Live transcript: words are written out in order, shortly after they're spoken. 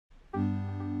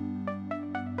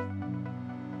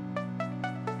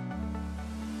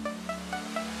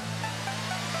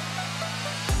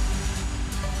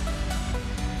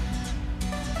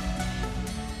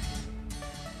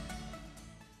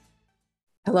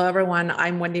Hello, everyone.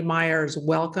 I'm Wendy Myers.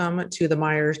 Welcome to the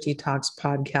Myers Detox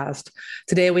Podcast.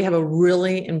 Today, we have a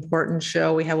really important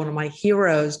show. We have one of my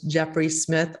heroes, Jeffrey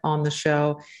Smith, on the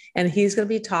show, and he's going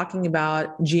to be talking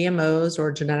about GMOs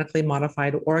or genetically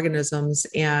modified organisms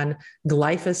and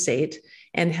glyphosate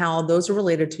and how those are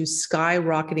related to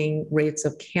skyrocketing rates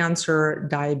of cancer,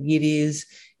 diabetes,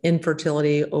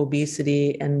 infertility,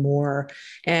 obesity, and more.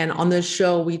 And on this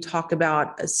show, we talk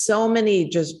about so many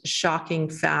just shocking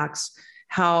facts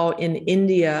how in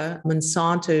India,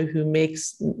 Monsanto, who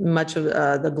makes much of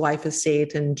the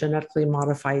glyphosate and genetically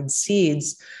modified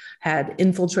seeds, had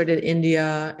infiltrated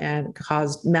India and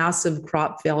caused massive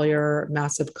crop failure,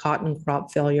 massive cotton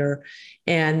crop failure.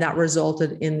 And that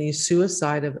resulted in the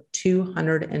suicide of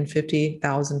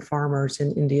 250,000 farmers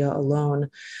in India alone.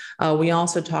 We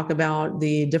also talk about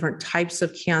the different types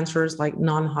of cancers like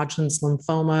non-Hodgkin's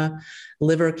lymphoma,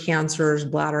 liver cancers,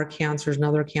 bladder cancers, and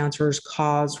other cancers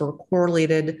caused or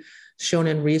correlated, shown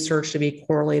in research to be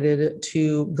correlated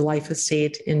to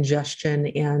glyphosate ingestion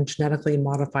and genetically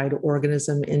modified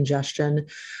organism ingestion.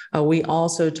 We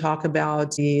also talk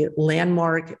about the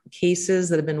landmark cases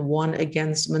that have been won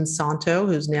against Monsanto,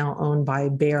 who's now owned by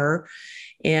Bayer,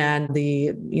 and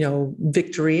the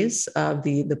victories of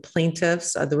the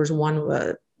plaintiffs. There was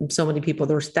one. So many people,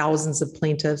 there was thousands of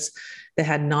plaintiffs that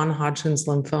had non-Hodgkin's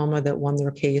lymphoma that won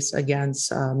their case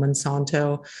against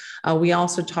Monsanto. We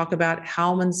also talk about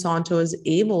how Monsanto is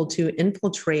able to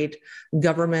infiltrate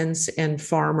governments and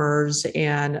farmers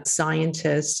and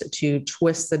scientists to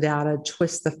twist the data,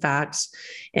 twist the facts.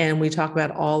 And we talk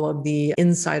about all of the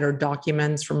insider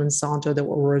documents from Monsanto that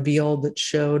were revealed that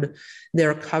showed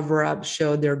their cover-up,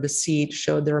 showed their deceit,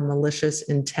 showed their malicious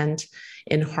intent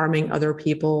in harming other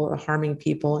people, harming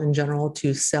people in general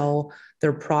to sell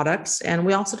their products. And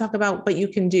we also talk about what you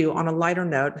can do on a lighter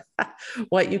note,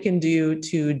 what you can do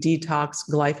to detox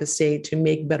glyphosate, to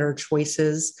make better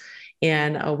choices.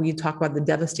 And we talk about the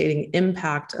devastating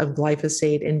impact of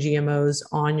glyphosate and GMOs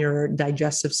on your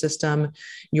digestive system,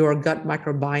 your gut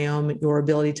microbiome, your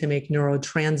ability to make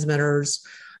neurotransmitters.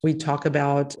 We talk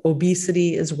about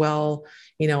obesity as well,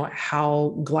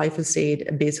 how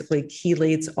glyphosate basically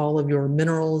chelates all of your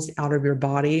minerals out of your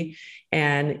body,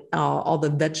 and all the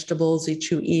vegetables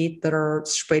that you eat that are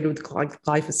sprayed with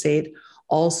glyphosate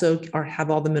also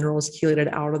have all the minerals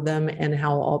chelated out of them, and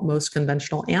how most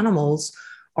conventional animals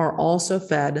are also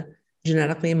fed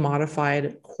genetically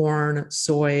modified corn,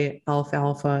 soy,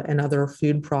 alfalfa, and other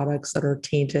food products that are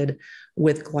tainted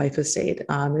with glyphosate.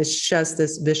 It's just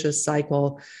this vicious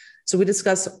cycle. So we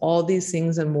discuss all these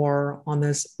things and more on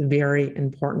this very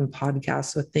important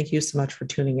podcast. So thank you so much for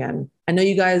tuning in. I know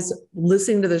you guys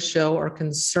listening to this show are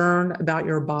concerned about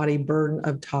your body burden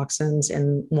of toxins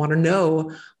and want to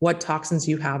know what toxins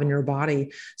you have in your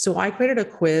body. So I created a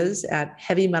quiz at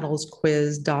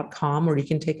heavymetalsquiz.com where you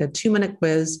can take a 2-minute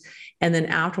quiz and then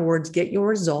afterwards get your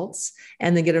results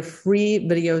and then get a free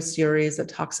video series that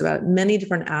talks about many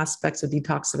different aspects of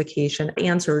detoxification,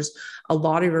 answers a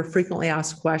lot of your frequently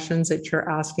asked questions that you're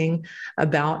asking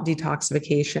about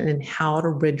detoxification and how to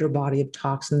rid your body of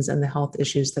toxins and the health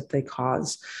issues that they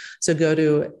cause. So go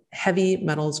to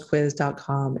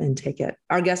heavymetalsquiz.com and take it.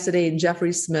 Our guest today,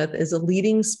 Jeffrey Smith, is a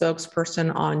leading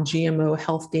spokesperson on GMO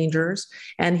health dangers,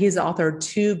 and he's authored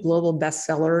 2 global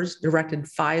bestsellers, directed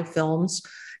 5 films,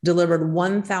 delivered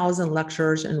 1,000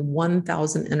 lectures and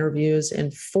 1,000 interviews in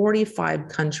 45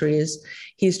 countries.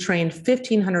 He's trained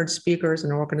 1,500 speakers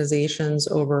and organizations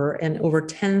over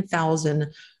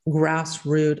 10,000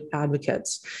 grassroots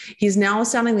advocates. He's now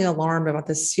sounding the alarm about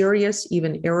the serious,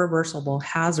 even irreversible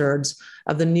hazards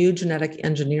of the new genetic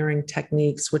engineering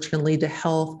techniques, which can lead to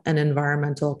health and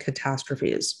environmental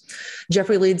catastrophes.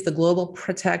 Jeffrey leads the global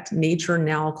Protect Nature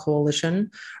Now coalition,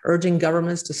 urging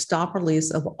governments to stop release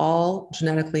of all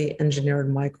genetically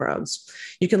engineered microbes.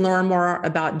 You can learn more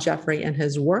about Jeffrey and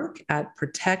his work at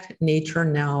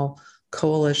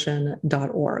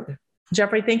protectnaturenowcoalition.org.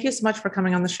 Jeffrey, thank you so much for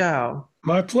coming on the show.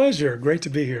 My pleasure. Great to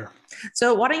be here.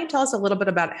 So why don't you tell us a little bit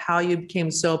about how you became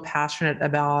so passionate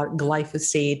about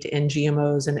glyphosate and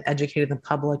GMOs and educating the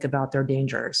public about their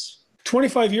dangers?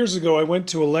 25 years ago, I went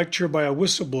to a lecture by a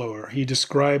whistleblower. He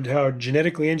described how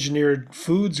genetically engineered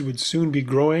foods would soon be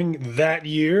growing that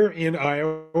year in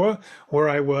Iowa, where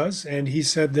I was. And he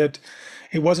said that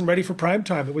it wasn't ready for prime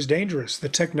time. It was dangerous. The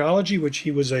technology, which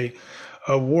he was a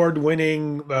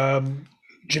award-winning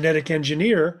genetic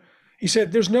engineer, he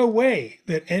said there's no way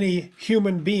that any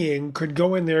human being could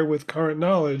go in there with current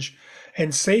knowledge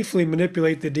and safely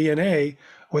manipulate the DNA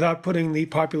without putting the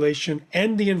population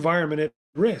and the environment at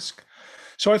risk.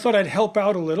 So I thought I'd help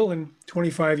out a little, and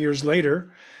 25 years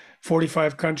later,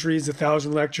 45 countries,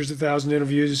 1,000 lectures, 1,000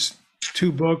 interviews,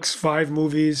 2 books, 5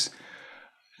 movies.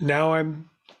 Now I'm,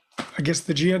 I guess,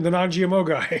 the non-GMO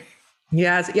guy.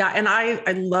 Yes, yeah, and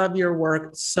I love your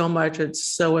work so much. It's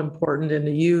so important,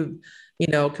 and you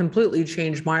completely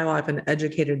changed my life and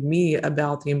educated me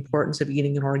about the importance of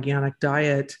eating an organic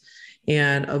diet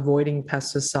and avoiding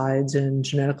pesticides and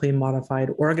genetically modified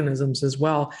organisms as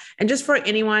well. And just for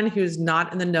anyone who's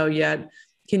not in the know yet,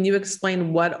 can you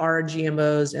explain what are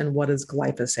GMOs and what is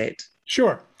glyphosate?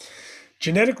 Sure.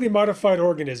 Genetically modified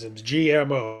organisms,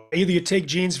 GMO. Either you take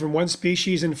genes from one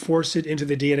species and force it into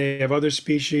the DNA of other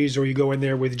species, or you go in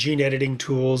there with gene editing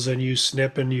tools and you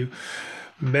snip and you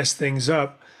mess things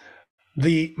up.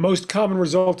 The most common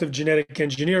result of genetic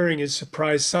engineering is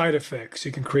surprise side effects.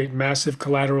 You can create massive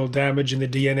collateral damage in the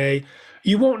DNA.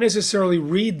 You won't necessarily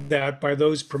read that by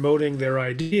those promoting their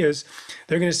ideas.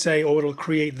 They're going to say, oh, it'll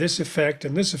create this effect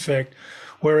and this effect,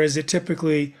 whereas it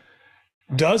typically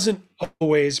doesn't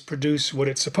always produce what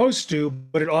it's supposed to,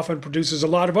 but it often produces a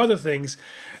lot of other things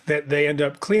that they end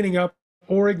up cleaning up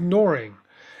or ignoring.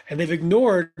 And they've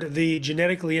ignored the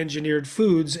genetically engineered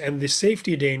foods and the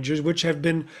safety dangers, which have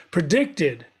been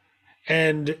predicted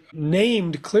and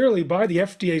named clearly by the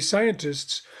FDA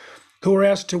scientists who were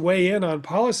asked to weigh in on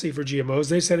policy for GMOs.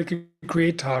 They said it could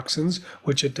create toxins,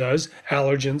 which it does,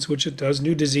 allergens, which it does,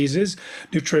 new diseases,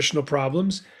 nutritional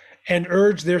problems, and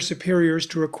urged their superiors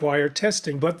to require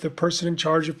testing. But the person in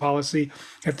charge of policy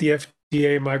at the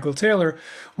FDA, Michael Taylor,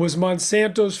 was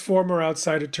Monsanto's former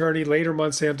outside attorney, later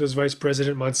Monsanto's vice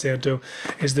president. Monsanto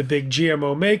is the big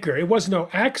GMO maker. It was no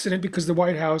accident because the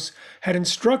White House had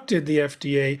instructed the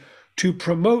FDA to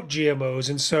promote GMOs.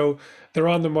 And so they're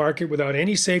on the market without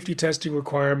any safety testing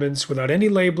requirements, without any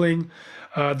labeling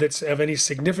that's of any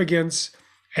significance.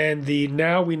 And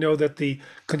now we know that the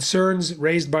concerns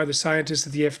raised by the scientists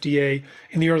at the FDA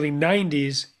in the early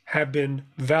 90s have been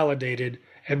validated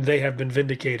and they have been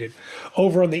vindicated.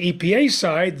 Over on the EPA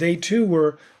side, they too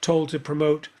were told to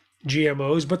promote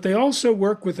GMOs, but they also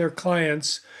work with their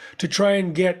clients to try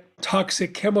and get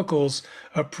toxic chemicals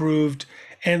approved.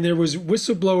 And there was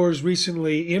whistleblowers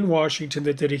recently in Washington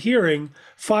that did a hearing,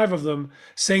 5 of them,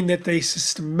 saying that they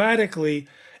systematically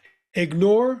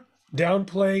ignore,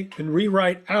 downplay, and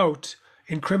rewrite out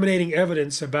incriminating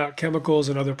evidence about chemicals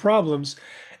and other problems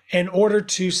in order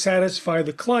to satisfy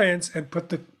the clients and put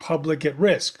the public at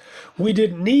risk. We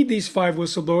didn't need these 5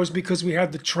 whistleblowers because we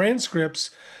had the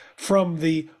transcripts from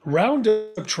the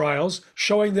Roundup trials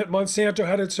showing that Monsanto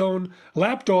had its own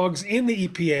lapdogs in the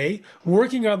EPA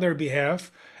working on their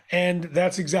behalf. And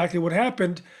that's exactly what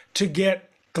happened to get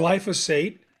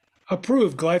glyphosate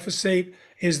approved. Glyphosate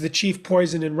is the chief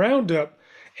poison in Roundup.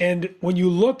 And when you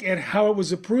look at how it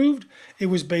was approved, it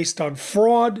was based on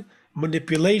fraud,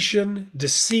 manipulation,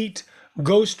 deceit,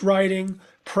 ghostwriting,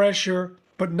 pressure,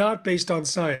 but not based on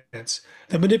science.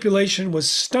 The manipulation was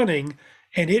stunning,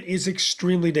 and it is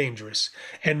extremely dangerous.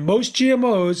 And most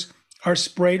GMOs are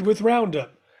sprayed with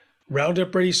Roundup.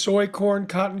 Roundup Ready soy, corn,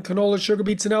 cotton, canola, sugar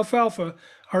beets, and alfalfa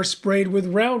are sprayed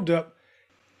with Roundup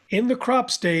in the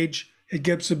crop stage. It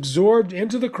gets absorbed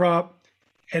into the crop,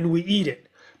 and we eat it.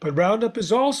 But Roundup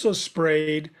is also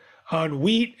sprayed on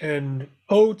wheat and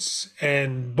oats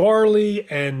and barley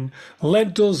and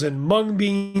lentils and mung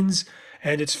beans,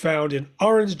 and it's found in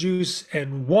orange juice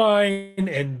and wine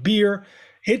and beer.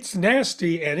 It's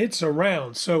nasty and it's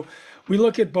around. So we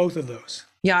look at both of those.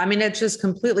 Yeah, I mean, it's just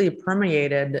completely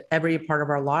permeated every part of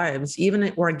our lives.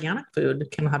 Even organic food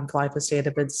can have glyphosate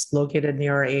if it's located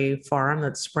near a farm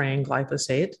that's spraying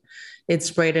glyphosate. It's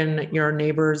sprayed in your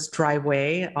neighbor's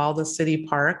driveway, all the city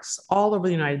parks, all over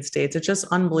the United States. It's just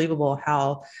unbelievable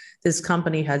how this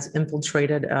company has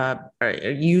infiltrated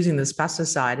using this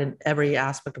pesticide in every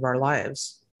aspect of our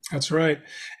lives. That's right.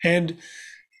 And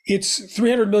it's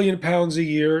 300 million pounds a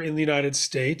year in the United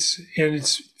States, and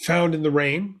it's found in the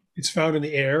rain. It's found in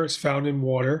the air, it's found in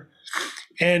water,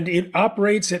 and it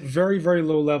operates at very, very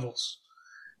low levels.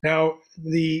 Now,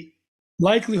 the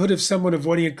likelihood of someone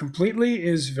avoiding it completely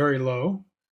is very low,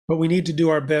 but we need to do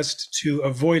our best to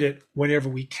avoid it whenever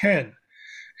we can.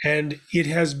 And it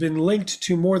has been linked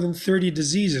to more than 30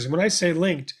 diseases. When I say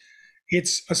linked,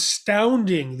 it's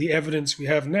astounding the evidence we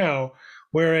have now,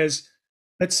 whereas,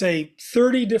 let's say,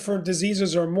 30 different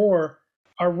diseases or more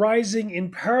are rising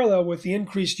in parallel with the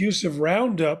increased use of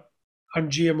Roundup on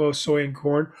GMO soy and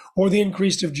corn, or the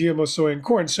increase of GMO soy and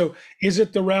corn. So is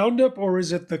it the Roundup or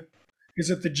is it the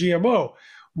GMO?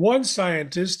 One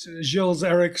scientist,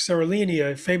 Gilles-Éric Seralini,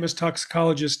 a famous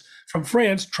toxicologist from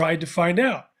France, tried to find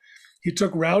out. He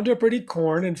took Roundup Ready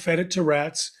corn and fed it to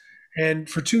rats, and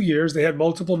for 2 years they had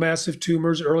multiple massive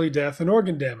tumors, early death, and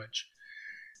organ damage.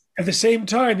 At the same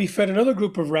time, he fed another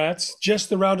group of rats just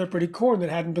the Roundup Ready corn that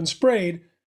hadn't been sprayed,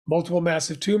 multiple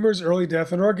massive tumors, early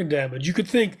death, and organ damage. You could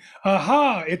think,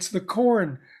 aha, it's the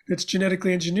corn that's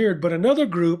genetically engineered. But another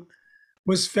group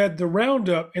was fed the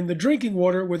Roundup in the drinking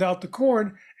water without the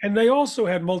corn, and they also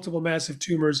had multiple massive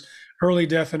tumors, early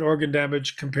death, and organ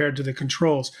damage compared to the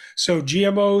controls. So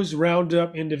GMOs,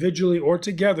 Roundup, individually or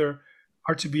together,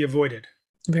 are to be avoided.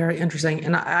 Very interesting.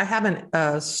 And I have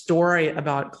a story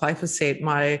about glyphosate.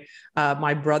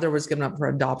 My brother was given up for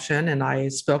adoption, and I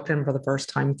spoke to him for the first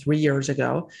time 3 years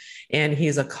ago. And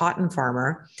he's a cotton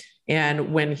farmer.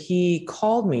 And when he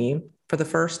called me for the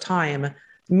first time,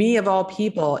 me of all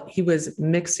people, he was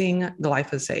mixing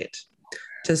glyphosate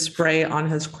to spray on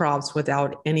his crops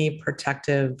without any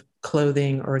protective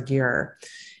clothing or gear.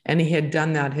 And he had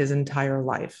done that his entire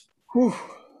life. Whew.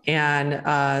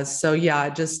 And so, yeah,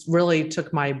 it just really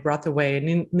took my breath away.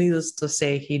 And needless to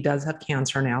say, he does have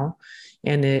cancer now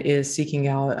and is seeking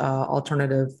out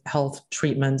alternative health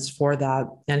treatments for that.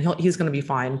 And he's going to be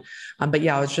fine. But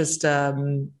yeah, it was just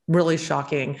really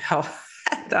shocking how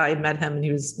I met him and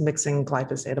he was mixing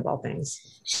glyphosate of all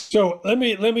things. So let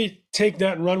me take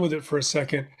that and run with it for a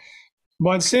second.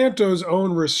 Monsanto's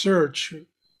own research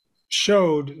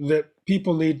showed that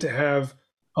people need to have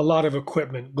a lot of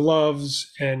equipment,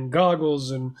 gloves and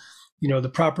goggles and the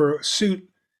proper suit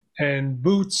and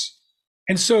boots.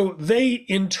 And so they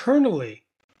internally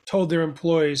told their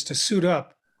employees to suit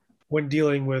up when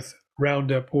dealing with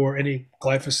Roundup or any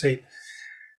glyphosate.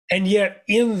 And yet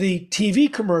in the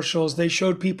TV commercials, they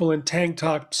showed people in tank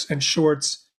tops and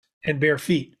shorts and bare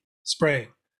feet spraying,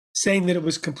 saying that it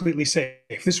was completely safe.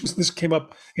 This came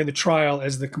up in the trial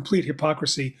as the complete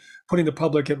hypocrisy, putting the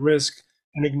public at risk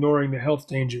and ignoring the health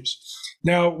dangers.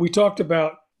 Now, we talked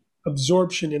about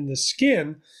absorption in the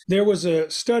skin. There was a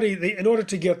study, in order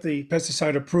to get the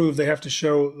pesticide approved, they have to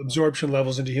show absorption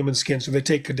levels into human skin. So they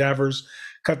take cadavers,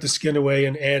 cut the skin away,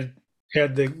 and add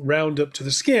the Roundup to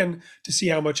the skin to see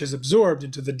how much is absorbed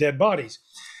into the dead bodies.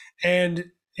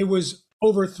 And it was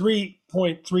over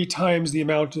 3.3 times the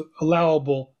amount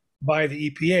allowable by the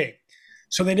EPA.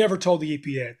 So they never told the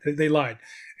EPA, they lied.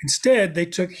 Instead, they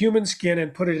took human skin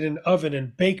and put it in an oven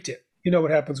and baked it. You know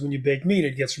what happens when you bake meat,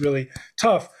 it gets really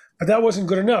tough. But that wasn't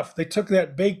good enough. They took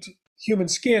that baked human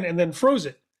skin and then froze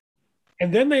it.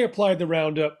 And then they applied the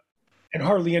Roundup, and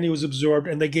hardly any was absorbed,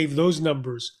 and they gave those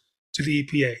numbers to the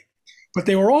EPA. But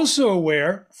they were also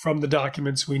aware, from the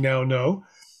documents we now know,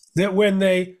 that when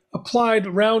they applied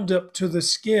Roundup to the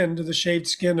skin, to the shaved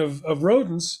skin of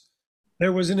rodents,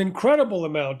 there was an incredible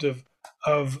amount of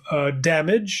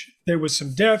damage. There was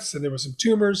some deaths and there were some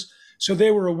tumors. So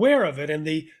they were aware of it, and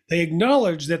they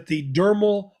acknowledged that the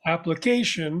dermal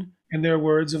application, in their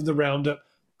words, of the Roundup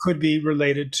could be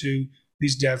related to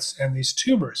these deaths and these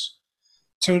tumors.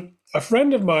 So a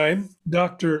friend of mine,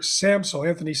 Dr. Samsel,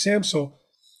 Anthony Samsel,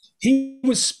 he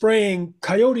was spraying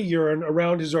coyote urine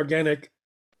around his organic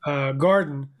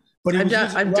garden. But I've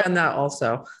done that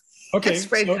also. Okay, I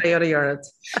sprayed coyote urine.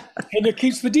 And it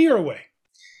keeps the deer away.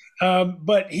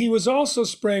 But he was also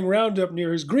spraying Roundup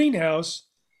near his greenhouse.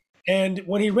 And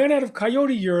when he ran out of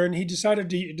coyote urine, he decided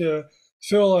to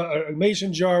fill a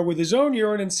mason jar with his own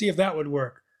urine and see if that would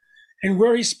work. And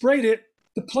where he sprayed it,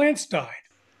 the plants died.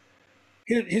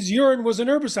 His urine was an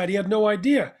herbicide. He had no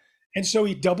idea. And so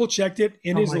he double checked it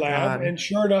in his lab. God. And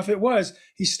sure enough, it was.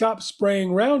 He stopped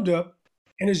spraying Roundup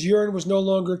and his urine was no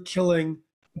longer killing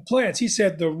the plants. He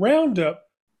said the Roundup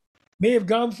may have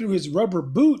gone through his rubber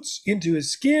boots into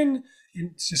his skin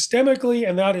systemically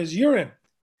and not his urine.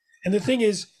 And the thing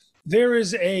is, there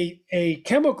is a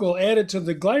chemical added to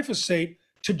the glyphosate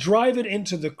to drive it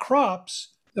into the crops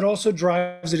that also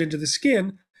drives it into the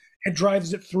skin and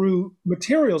drives it through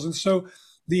materials. And so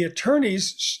the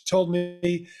attorneys told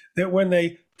me that when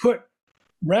they put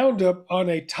Roundup on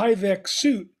a Tyvek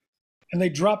suit and they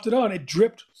dropped it on, it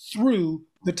dripped through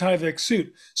the Tyvek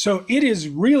suit. So it is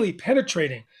really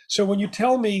penetrating. So when you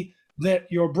tell me that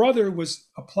your brother was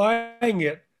applying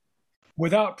it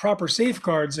without proper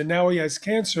safeguards and now he has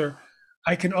cancer,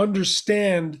 I can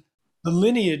understand the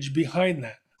lineage behind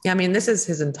that. Yeah, I mean, this is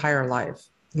his entire life.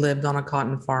 Lived on a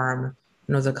cotton farm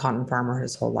and was a cotton farmer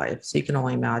his whole life. So you can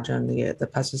only imagine the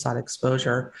pesticide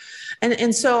exposure.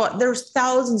 And so there's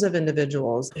thousands of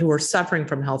individuals who are suffering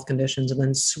from health conditions and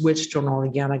then switch to an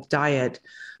organic diet,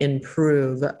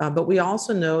 improve. But we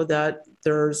also know that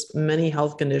there's many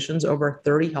health conditions, over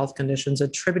 30 health conditions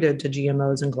attributed to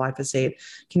GMOs and glyphosate.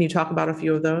 Can you talk about a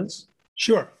few of those?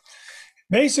 Sure.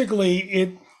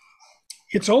 Basically,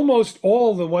 it's almost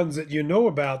all the ones that you know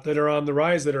about that are on the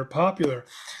rise that are popular.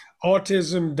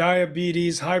 Autism,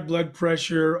 diabetes, high blood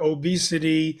pressure,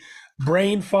 obesity,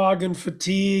 brain fog and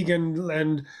fatigue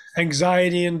and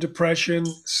anxiety and depression,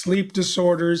 sleep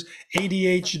disorders,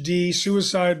 ADHD,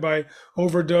 suicide by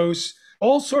overdose,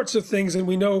 all sorts of things. And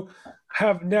we know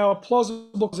have now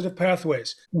plausible positive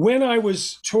pathways. When I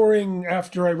was touring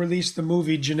after I released the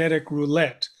movie Genetic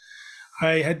Roulette,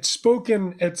 I had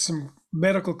spoken at some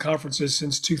medical conferences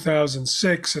since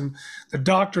 2006, and the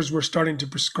doctors were starting to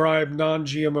prescribe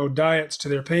non-GMO diets to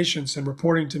their patients and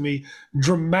reporting to me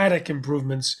dramatic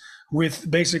improvements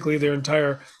with basically their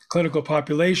entire clinical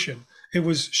population. It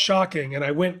was shocking, and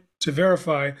I went to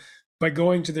verify by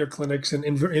going to their clinics and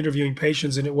interviewing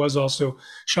patients, and it was also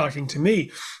shocking to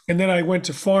me. And then I went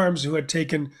to farms who had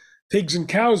taken pigs and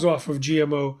cows off of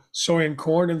GMO soy and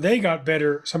corn, and they got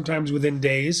better sometimes within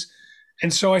days.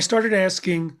 And so I started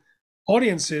asking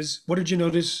audiences, what did you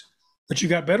notice that you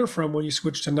got better from when you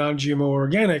switched to non-GMO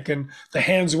organic? And the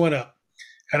hands went up.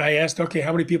 And I asked, okay,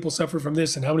 how many people suffer from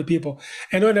this and how many people?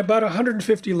 And in about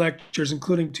 150 lectures,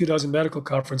 including 24 medical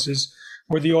conferences,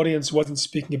 where the audience wasn't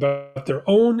speaking about their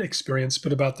own experience,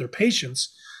 but about their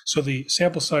patients, so the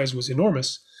sample size was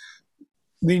enormous,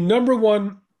 the number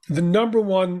one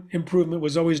improvement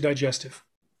was always digestive.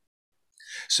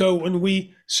 So when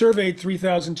we surveyed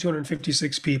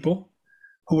 3,256 people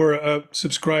who were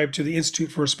subscribed to the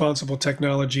Institute for Responsible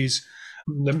Technologies,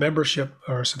 the membership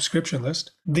or subscription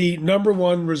list, the number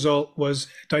one result was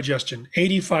digestion.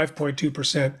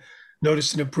 85.2%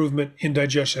 noticed an improvement in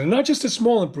digestion, and not just a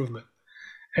small improvement.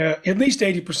 At least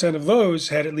 80% of those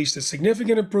had at least a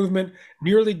significant improvement,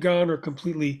 nearly gone, or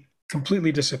completely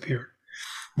disappeared.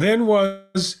 Then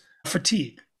was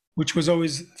fatigue, which was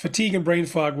always, fatigue and brain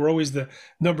fog were always the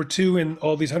number two in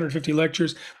all these 150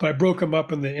 lectures, but I broke them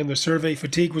up in the survey.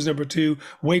 Fatigue was number two,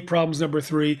 weight problems number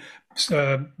three,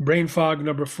 brain fog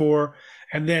number four,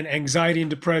 and then anxiety and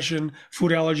depression,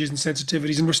 food allergies and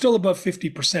sensitivities, and we're still above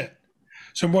 50%.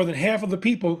 So more than half of the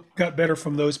people got better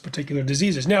from those particular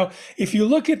diseases. Now, if you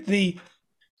look at the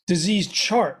disease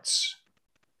charts,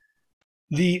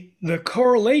 the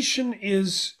correlation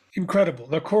is incredible.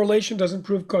 The correlation doesn't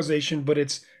prove causation, but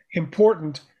it's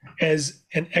important as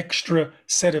an extra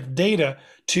set of data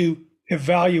to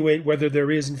evaluate whether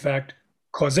there is, in fact,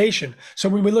 causation. So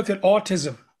when we look at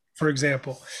autism, for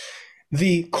example,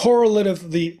 the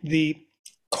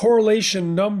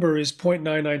correlation number is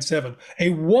 0.997. A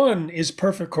 1 is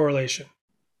perfect correlation.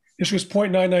 This was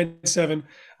 0.997,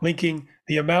 linking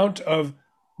the amount of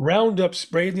Roundup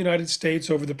sprayed in the United States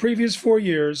over the previous 4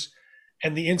 years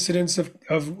and the incidence of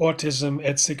autism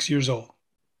at 6 years old.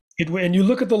 And you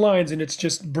look at the lines and it's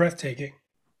just breathtaking.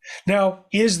 Now,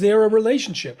 is there a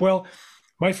relationship? Well,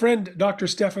 my friend, Dr.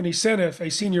 Stephanie Seneff, a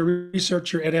senior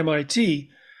researcher at MIT,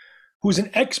 who's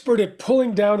an expert at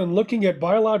pulling down and looking at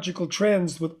biological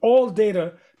trends with all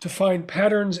data to find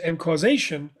patterns and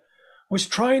causation, was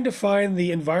trying to find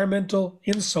the environmental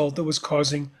insult that was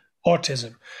causing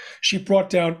autism. She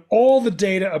brought down all the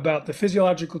data about the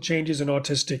physiological changes in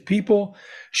autistic people.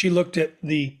 She looked at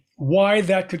why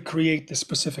that could create the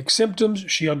specific symptoms.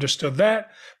 She understood that,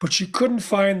 but she couldn't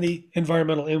find the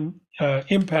environmental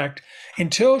impact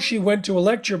until she went to a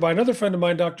lecture by another friend of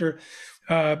mine, Dr.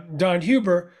 Don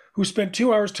Huber, who spent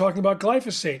 2 hours talking about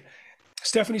glyphosate.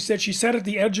 Stephanie said she sat at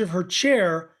the edge of her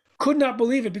chair, could not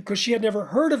believe it because she had never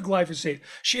heard of glyphosate.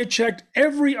 She had checked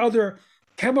every other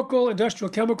industrial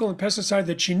chemical and pesticide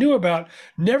that she knew about,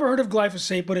 never heard of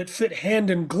glyphosate, but it fit hand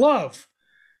in glove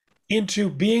into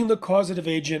being the causative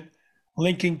agent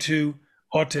linking to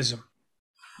autism.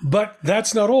 But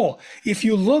that's not all. If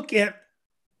you look at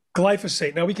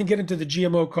glyphosate, now we can get into the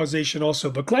GMO causation also,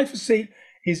 but glyphosate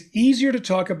is easier to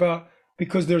talk about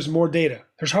because there's more data.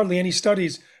 There's hardly any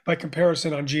studies by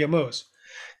comparison on GMOs.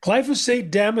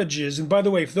 Glyphosate damages, and by the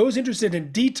way, if those interested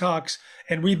in detox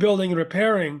and rebuilding and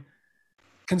repairing,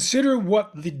 consider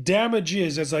what the damage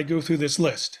is as I go through this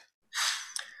list.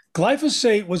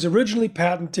 Glyphosate was originally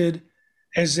patented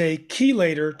as a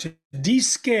chelator to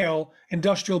descale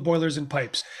industrial boilers and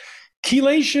pipes.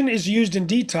 Chelation is used in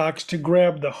detox to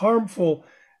grab the harmful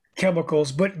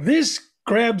chemicals, but this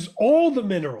grabs all the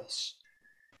minerals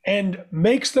and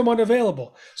makes them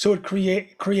unavailable. So it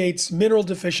creates mineral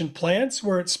deficient plants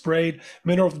where it's sprayed,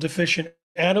 mineral deficient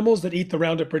animals that eat the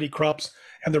Roundup Ready crops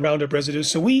and the Roundup residues.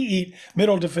 So we eat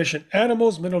mineral deficient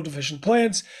animals, mineral deficient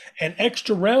plants, and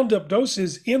extra Roundup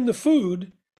doses in the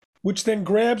food, which then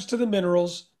grabs to the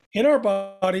minerals in our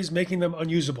bodies, making them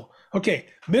unusable. Okay,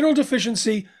 mineral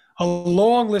deficiency, a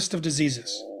long list of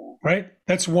diseases, right?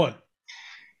 That's one.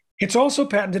 It's also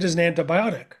patented as an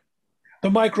antibiotic. The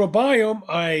microbiome,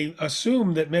 I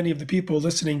assume that many of the people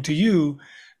listening to you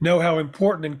know how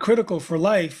important and critical for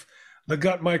life the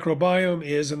gut microbiome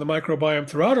is and the microbiome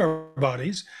throughout our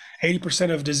bodies.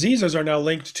 80% of diseases are now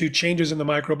linked to changes in the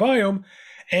microbiome.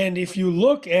 And if you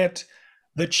look at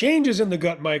the changes in the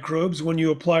gut microbes when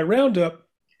you apply Roundup,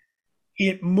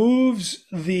 it moves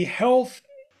the health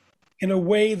in a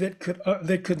way that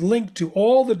could link to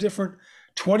all the different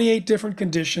 28 different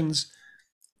conditions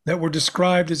that were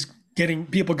described as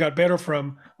people got better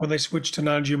from when they switched to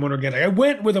non-GMO and organic. I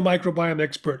went with a microbiome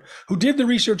expert who did the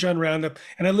research on Roundup,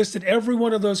 and I listed every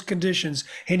one of those conditions,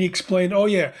 and he explained, oh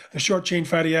yeah, the short chain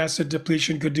fatty acid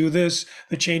depletion could do this,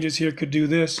 the changes here could do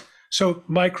this. So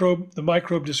the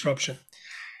microbe disruption.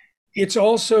 It's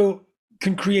also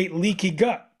can create leaky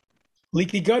gut.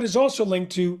 Leaky gut is also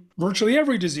linked to virtually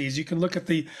every disease. You can look at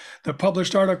the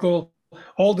published article,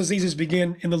 all diseases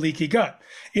begin in the leaky gut.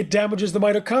 It damages the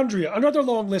mitochondria, another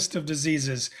long list of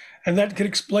diseases. And that could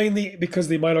explain because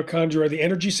the mitochondria are the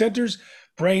energy centers,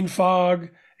 brain fog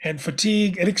and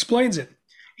fatigue. It explains it.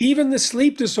 Even the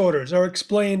sleep disorders are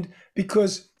explained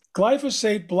because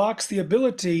glyphosate blocks the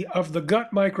ability of the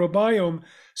gut microbiome,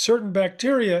 certain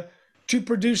bacteria, to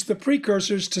produce the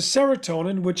precursors to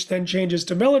serotonin, which then changes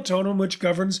to melatonin, which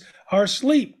governs our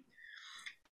sleep.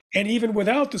 And even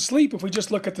without the sleep, if we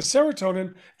just look at the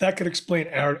serotonin, that could explain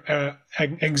our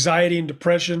anxiety and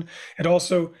depression. It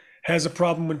also has a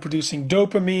problem when producing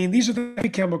dopamine. These are the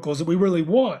chemicals that we really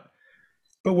want,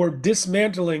 but we're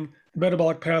dismantling the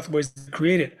metabolic pathways that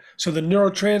create it. So the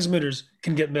neurotransmitters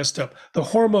can get messed up. The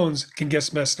hormones can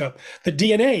get messed up. The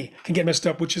DNA can get messed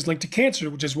up, which is linked to cancer,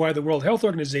 which is why the World Health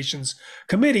Organization's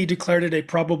committee declared it a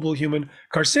probable human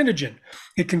carcinogen.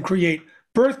 It can create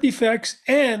birth defects,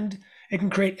 and it can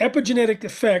create epigenetic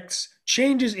effects,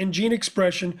 changes in gene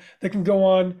expression that can go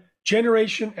on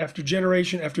generation after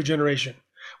generation after generation.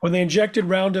 When they injected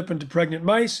Roundup into pregnant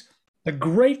mice, the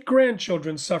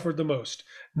great-grandchildren suffered the most.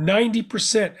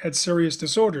 90% had serious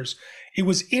disorders. It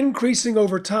was increasing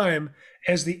over time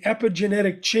as the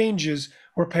epigenetic changes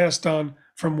were passed on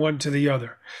from one to the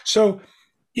other. So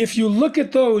if you look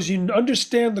at those, you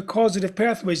understand the causative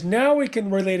pathways. Now we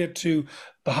can relate it to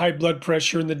the high blood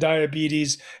pressure and the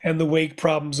diabetes and the weight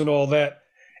problems and all that.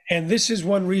 And this is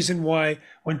one reason why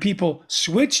when people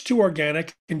switch to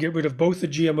organic and get rid of both the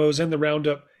GMOs and the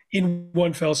Roundup in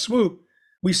one fell swoop,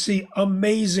 we see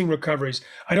amazing recoveries.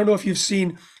 I don't know if you've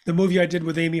seen the movie I did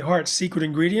with Amy Hart, Secret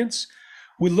Ingredients.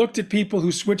 We looked at people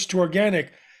who switched to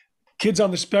organic. Kids on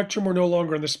the spectrum were no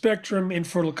longer on the spectrum.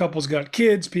 Infertile couples got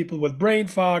kids, people with brain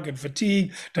fog and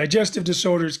fatigue, digestive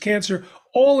disorders, cancer.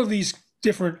 All of these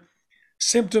different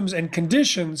symptoms and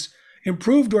conditions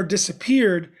improved or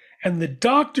disappeared. And the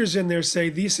doctors in there say,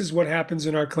 this is what happens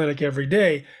in our clinic every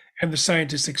day. And the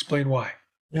scientists explain why.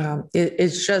 Yeah,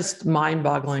 it's just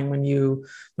mind-boggling when you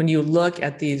look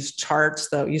at these charts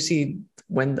that you see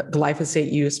when the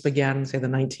glyphosate use began, say the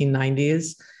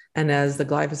 1990s, and as the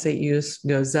glyphosate use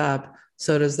goes up,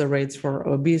 so does the rates for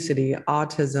obesity,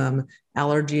 autism,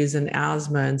 allergies, and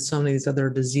asthma, and so many of these other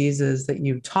diseases that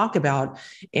you talk about.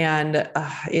 And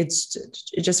it's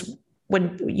just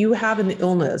when you have an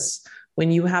illness, when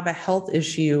you have a health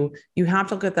issue, you have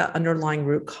to look at that underlying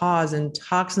root cause. And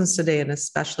toxins today, and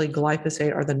especially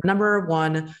glyphosate, are the number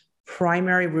one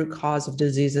primary root cause of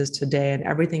diseases today. And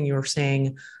everything you're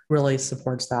saying really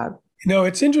supports that.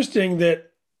 It's interesting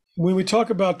that when we talk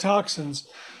about toxins,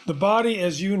 the body,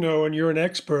 as you know, and you're an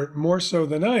expert, more so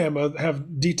than I am, have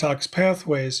detox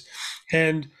pathways.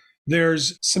 And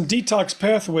there's some detox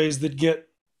pathways that get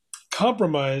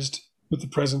compromised with the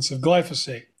presence of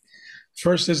glyphosate.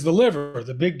 First is the liver,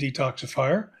 the big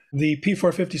detoxifier, the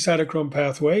P450 cytochrome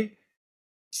pathway.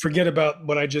 Forget about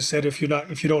what I just said if you're not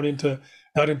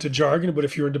into jargon, but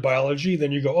if you're into biology,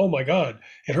 then you go, oh my God,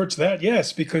 it hurts that?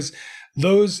 Yes, because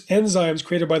those enzymes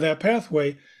created by that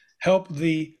pathway help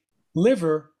the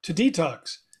liver to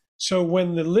detox. So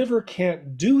when the liver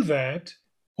can't do that,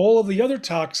 all of the other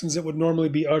toxins that would normally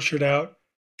be ushered out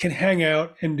can hang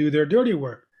out and do their dirty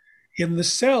work. In the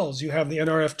cells, you have the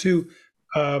NRF2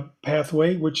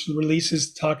 pathway, which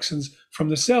releases toxins from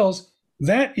the cells.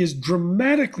 That is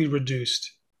dramatically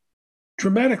reduced.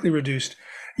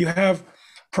 You have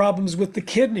problems with the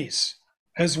kidneys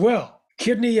as well.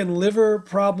 Kidney and liver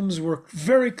problems were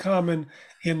very common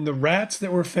in the rats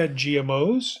that were fed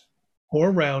GMOs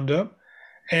or Roundup.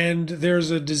 And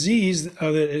there's a disease that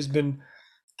has been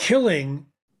killing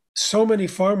so many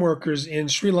farm workers in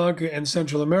Sri Lanka and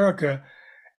Central America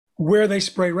where they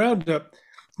spray Roundup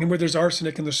and where there's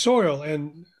arsenic in the soil.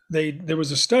 And there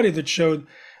was a study that showed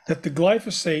that the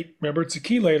glyphosate, remember it's a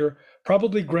chelator,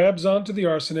 probably grabs onto the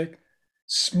arsenic,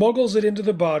 smuggles it into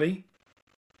the body,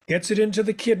 gets it into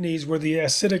the kidneys where the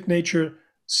acidic nature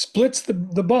splits the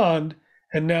bond,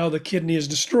 and now the kidney is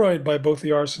destroyed by both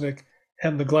the arsenic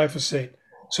and the glyphosate.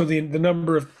 So the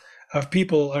number of of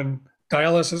people on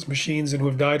dialysis machines and who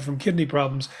have died from kidney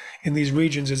problems in these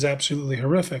regions is absolutely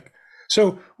horrific.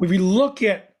 So when we look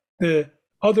at the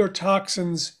other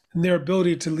toxins and their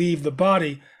ability to leave the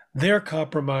body, they're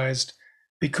compromised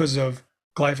because of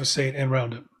glyphosate and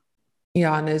Roundup.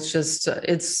 Yeah, and it's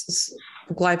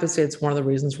glyphosate. It's one of the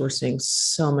reasons we're seeing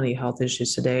so many health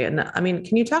issues today. And I mean,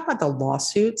 can you talk about the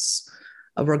lawsuits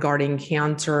regarding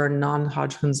cancer and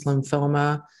non-Hodgkin's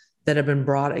lymphoma that have been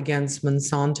brought against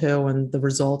Monsanto and the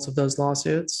results of those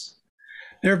lawsuits?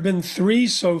 There have been 3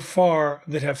 so far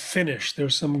that have finished.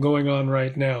 There's some going on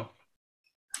right now.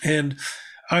 And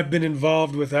I've been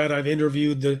involved with that. I've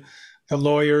interviewed the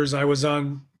lawyers. I was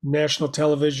on national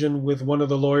television with one of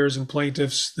the lawyers and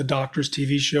plaintiffs, the Doctors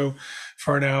TV show,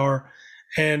 for an hour.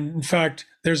 And in fact,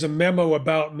 there's a memo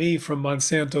about me from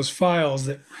Monsanto's files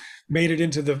that made it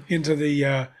into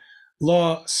the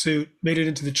lawsuit, made it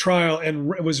into the trial,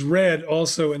 and it was read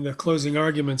also in the closing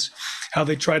arguments, how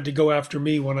they tried to go after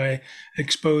me when I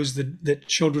exposed that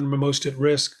children were most at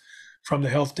risk from the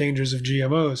health dangers of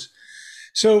GMOs.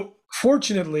 So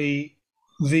fortunately,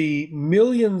 the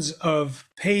millions of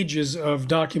pages of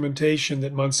documentation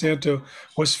that Monsanto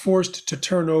was forced to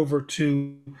turn over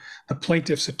to the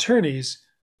plaintiff's attorneys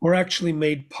were actually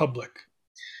made public.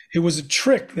 It was a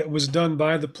trick that was done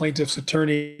by the plaintiff's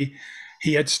attorney.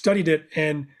 He had studied it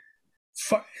and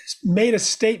made a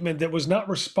statement that was not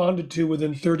responded to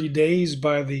within 30 days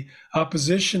by the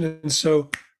opposition. And so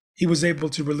he was able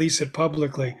to release it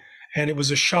publicly. And it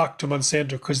was a shock to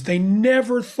Monsanto because they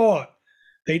never thought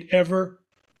they'd ever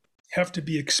have to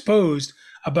be exposed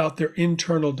about their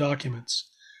internal documents.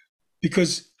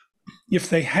 Because if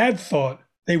they had thought,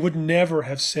 they would never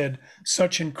have said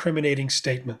such incriminating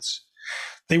statements.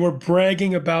 They were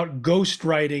bragging about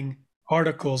ghostwriting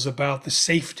articles about the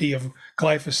safety of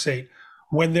glyphosate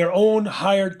when their own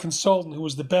hired consultant, who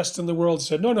was the best in the world,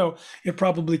 said, no, it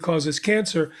probably causes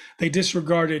cancer. They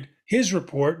disregarded his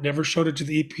report, never showed it to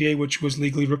the EPA, which was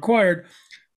legally required,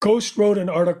 ghost wrote an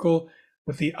article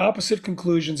with the opposite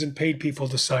conclusions and paid people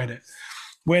to sign it.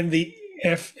 When the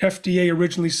FDA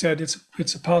originally said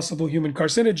it's a possible human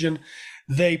carcinogen,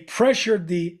 they pressured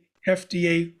the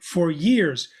FDA for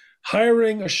years,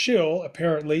 hiring a shill,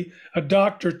 apparently, a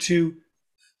doctor to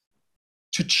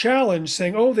challenge,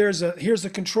 saying, oh, here's the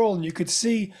control, and you could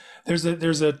see there's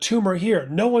a tumor here.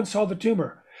 No one saw the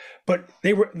tumor. But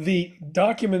the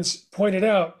documents pointed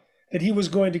out that he was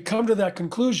going to come to that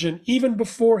conclusion even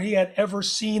before he had ever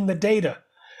seen the data.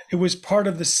 It was part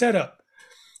of the setup.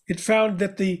 It found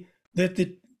that the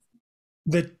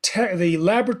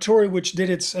laboratory which did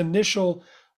its initial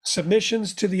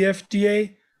submissions to the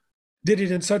FDA did it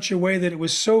in such a way that it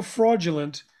was so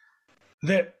fraudulent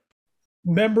that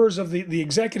members of the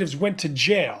executives went to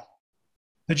jail.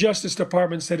 The Justice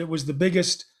Department said it was the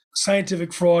biggest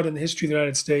scientific fraud in the history of the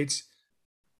United States,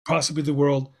 possibly the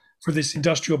world, for this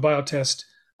industrial biotest,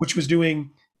 which was doing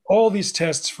all these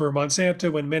tests for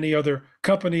Monsanto and many other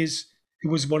companies. It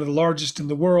was one of the largest in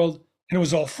the world, and it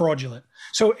was all fraudulent.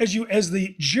 So as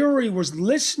the jury was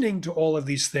listening to all of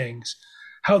these things,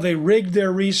 how they rigged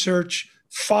their research,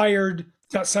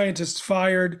 got scientists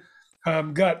fired,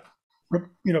 got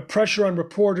pressure on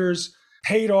reporters,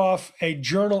 paid off a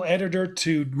journal editor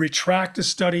to retract a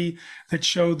study that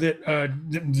showed that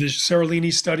the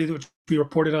Seralini study that we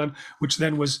reported on, which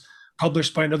then was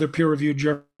published by another peer-reviewed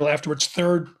journal afterwards,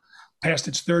 passed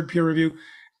its 3rd peer review.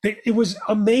 It was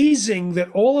amazing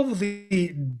that all of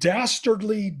the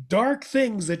dastardly, dark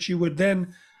things that you would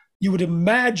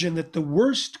imagine that the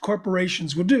worst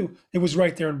corporations would do, it was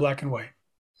right there in black and white.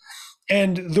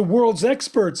 And the world's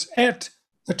experts at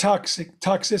the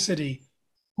toxicity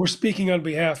were speaking on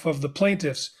behalf of the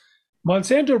plaintiffs.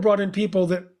 Monsanto brought in people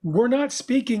that were not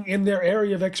speaking in their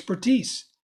area of expertise.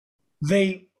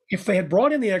 If they had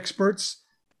brought in the experts,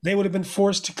 they would have been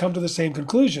forced to come to the same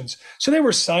conclusions. So there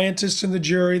were scientists in the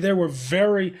jury, there were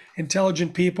very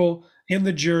intelligent people in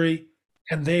the jury,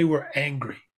 and they were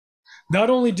angry. Not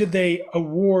only did they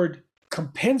award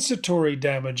compensatory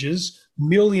damages,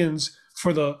 millions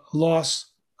for the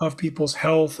loss of people's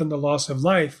health and the loss of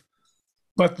life,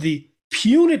 but the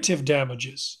punitive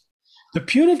damages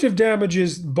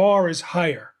bar is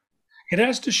higher. It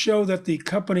has to show that the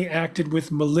company acted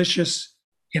with malicious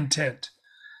intent.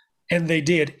 And they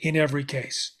did in every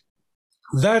case.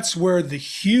 That's where the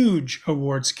huge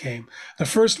awards came. The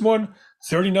first one,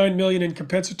 39 million in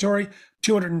compensatory,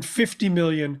 250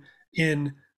 million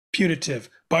in punitive.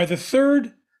 By the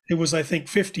third, it was, I think,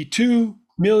 52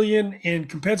 million in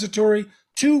compensatory,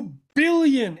 2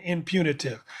 billion in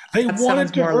punitive. They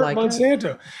wanted to hurt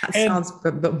Monsanto. That sounds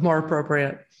more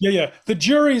appropriate. Yeah. The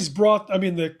judges brought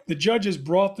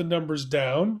the numbers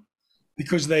down.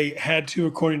 because they had to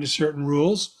according to certain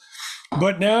rules.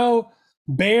 But now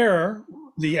Bayer,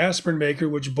 the aspirin maker,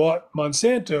 which bought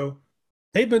Monsanto,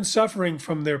 they've been suffering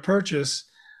from their purchase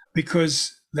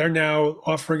because they're now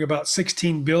offering about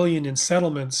 16 billion in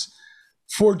settlements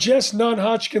for just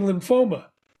non-Hodgkin lymphoma,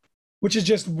 which is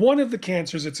just one of the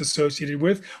cancers it's associated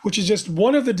with, which is just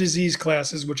one of the disease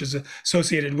classes which is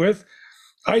associated with.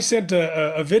 I sent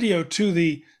a video to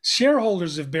the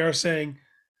shareholders of Bayer saying,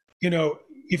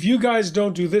 if you guys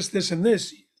don't do this, this, and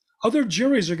this, other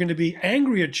juries are going to be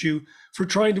angry at you for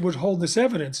trying to withhold this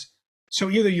evidence. So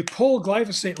either you pull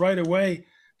glyphosate right away,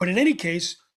 but in any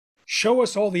case, show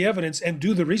us all the evidence and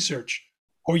do the research,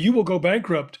 or you will go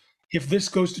bankrupt if this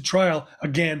goes to trial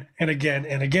again and again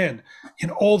and again in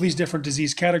all these different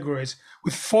disease categories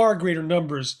with far greater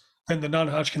numbers than the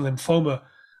non-Hodgkin lymphoma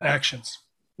actions.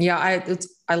 Yeah,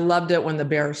 I loved it when the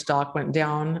Bayer stock went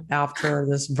down after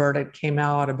this verdict came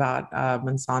out about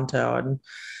Monsanto, and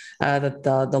that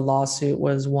the lawsuit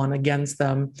was won against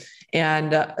them.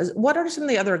 And what are some of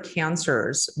the other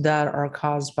cancers that are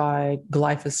caused by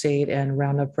glyphosate and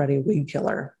Roundup Ready weed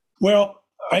killer? Well,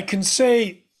 I can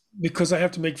say, because I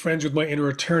have to make friends with my inner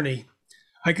attorney,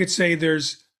 I could say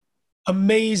there's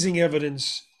amazing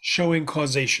evidence showing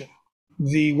causation.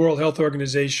 The World Health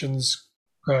Organization's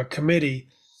committee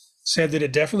said that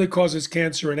it definitely causes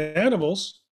cancer in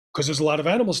animals because there's a lot of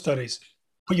animal studies,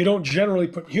 but you don't generally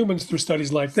put humans through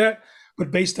studies like that.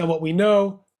 But based on what we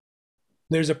know,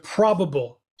 there's a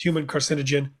probable human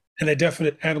carcinogen and a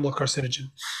definite animal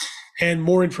carcinogen. And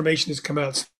more information has come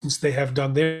out since they have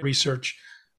done their research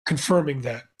confirming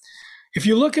that. If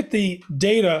you look at the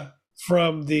data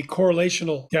from the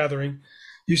correlational gathering,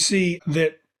 you see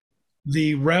that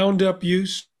the Roundup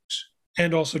use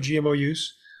and also GMO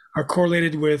use are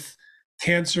correlated with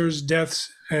cancers, deaths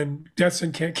and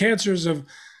cancers of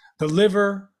the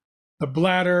liver, the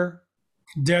bladder,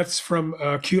 deaths from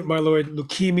acute myeloid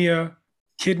leukemia,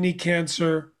 kidney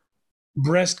cancer,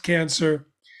 breast cancer.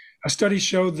 A study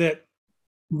showed that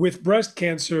with breast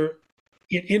cancer,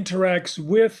 it interacts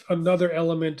with another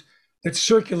element that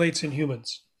circulates in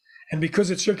humans. And because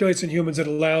it circulates in humans, it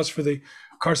allows for the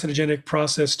carcinogenic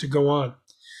process to go on.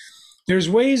 There's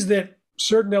ways that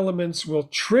certain elements will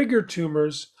trigger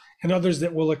tumors and others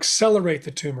that will accelerate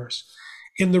the tumors.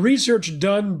 In the research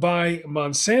done by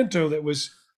Monsanto that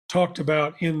was talked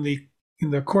about in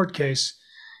the court case,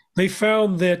 they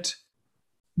found that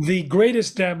the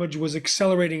greatest damage was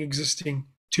accelerating existing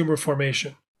tumor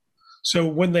formation. So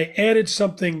when they added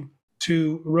something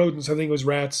to rodents, I think it was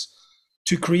rats,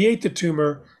 to create the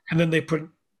tumor, and then they put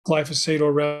glyphosate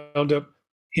or Roundup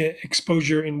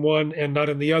exposure in one and not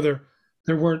in the other,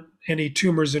 there weren't any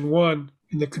tumors in one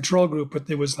in the control group, but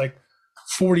there was like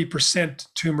 40%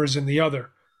 tumors in the other.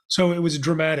 So it was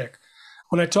dramatic.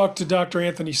 When I talked to Dr.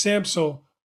 Anthony Samsel,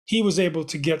 he was able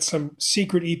to get some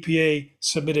secret EPA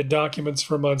submitted documents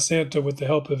for Monsanto with the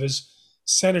help of his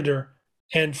senator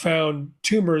and found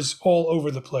tumors all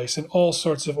over the place in all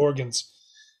sorts of organs.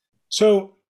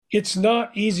 So it's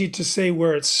not easy to say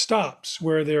where it stops,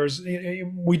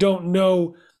 we don't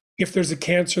know if there's a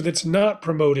cancer that's not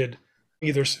promoted,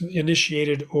 either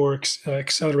initiated or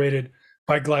accelerated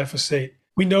by glyphosate.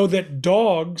 We know that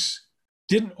dogs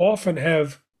didn't often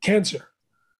have cancer.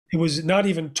 It was not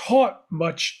even taught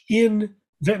much in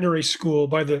veterinary school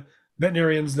by the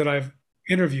veterinarians that I've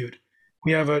interviewed.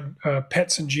 We have a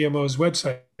Pets and GMOs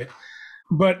website.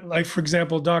 But like, for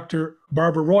example, Dr.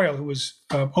 Barbara Royal, who was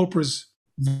Oprah's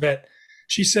vet,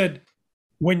 she said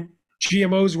when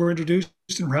GMOs were introduced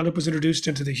and Roundup was introduced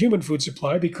into the human food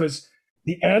supply, because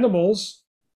the animals,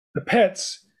 the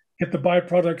pets, get the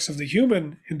byproducts of the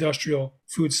human industrial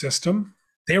food system,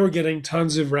 they were getting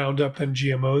tons of Roundup and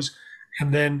GMOs.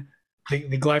 And then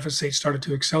the glyphosate started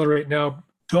to accelerate. Now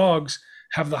dogs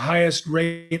have the highest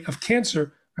rate of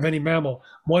cancer of any mammal.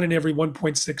 1 in every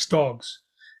 1.6 dogs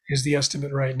is the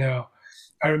estimate right now.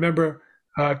 I remember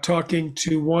talking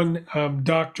to one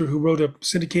doctor who wrote a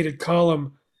syndicated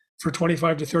column for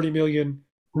 25 to 30 million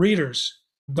readers,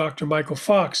 Dr. Michael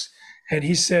Fox, and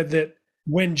he said that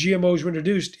when GMOs were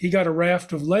introduced, he got a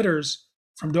raft of letters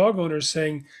from dog owners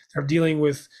saying they're dealing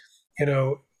with,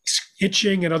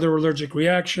 itching and other allergic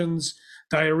reactions,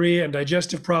 diarrhea and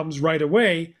digestive problems right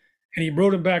away. And he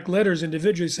wrote him back letters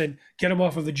individually saying, get him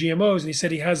off of the GMOs. And he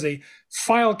said he has a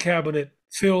file cabinet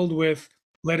filled with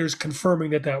letters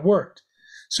confirming that worked.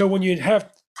 So when you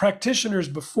have practitioners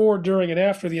before, during, and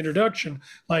after the introduction,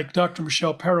 like Dr.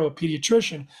 Michelle Perro, a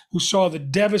pediatrician, who saw the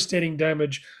devastating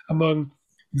damage among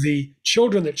the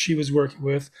children that she was working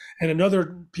with, and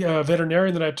another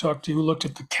veterinarian that I talked to who looked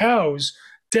at the cows,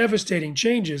 devastating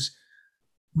changes,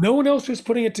 no one else was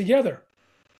putting it together.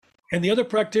 And the other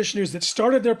practitioners that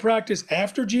started their practice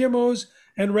after GMOs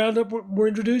and Roundup were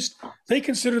introduced, they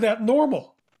consider that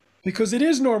normal, because it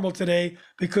is normal today,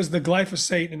 because the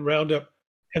glyphosate and Roundup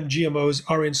and GMOs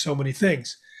are in so many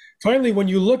things. Finally, when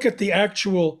you look at the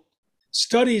actual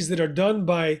studies that are done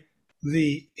by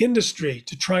the industry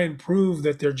to try and prove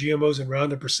that their GMOs and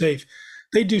Roundup are safe,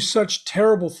 they do such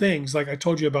terrible things. Like I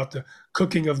told you about the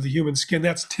cooking of the human skin,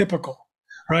 that's typical,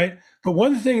 right? But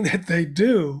one thing that they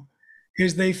do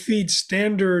is they feed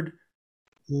standard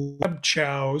lab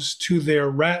chows to their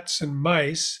rats and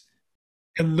mice,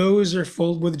 and those are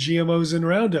filled with GMOs and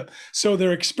Roundup. So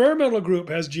their experimental group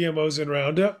has GMOs and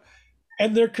Roundup,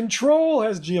 and their control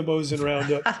has GMOs and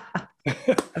Roundup.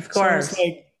 Of So it's course.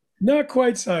 like not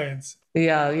quite science.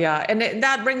 Yeah, yeah. And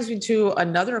that brings me to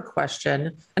another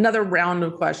question, another round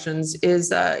of questions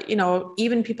is,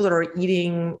 even people that are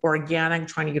eating organic,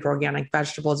 trying to get organic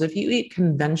vegetables, if you eat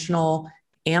conventional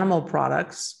animal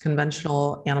products,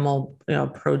 conventional animal,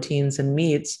 proteins and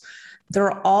meats,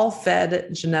 they're all fed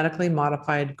genetically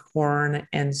modified corn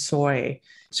and soy.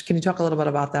 So can you talk a little bit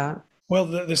about that? Well,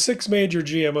 the six major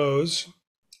GMOs,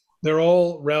 they're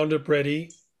all Roundup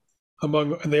ready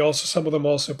and they also, some of them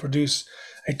also produce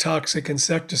a toxic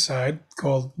insecticide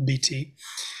called BT.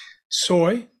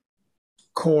 Soy,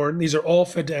 corn, these are all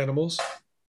fed to animals.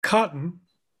 Cotton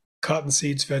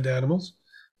seeds fed to animals.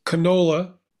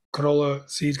 Canola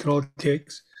seeds, canola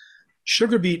cakes.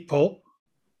 Sugar beet pulp,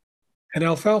 and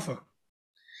alfalfa.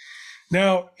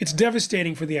 Now, it's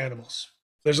devastating for the animals.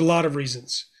 There's a lot of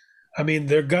reasons. I mean,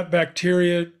 their gut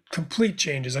bacteria, complete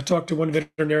changes. I talked to one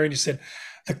veterinarian who said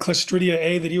the Clostridia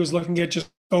A that he was looking at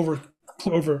just over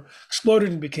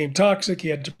exploded and became toxic. He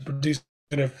had to produce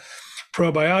a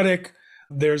probiotic.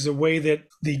 There's a way that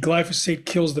the glyphosate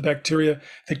kills the bacteria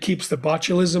that keeps the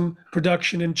botulism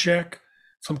production in check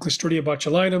from Clostridia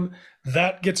botulinum.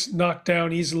 That gets knocked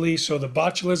down easily, so the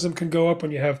botulism can go up when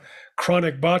you have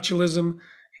chronic botulism,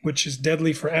 which is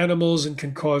deadly for animals and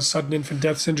can cause sudden infant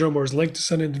death syndrome, or is linked to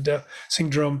sudden infant death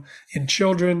syndrome in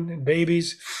children and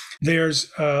babies.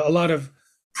 There's a lot of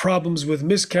problems with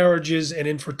miscarriages and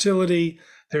infertility.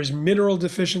 There's mineral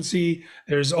deficiency.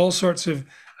 There's all sorts of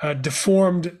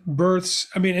deformed births.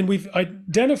 I mean, and we've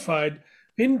identified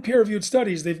in peer-reviewed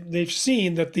studies, they've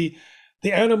seen that the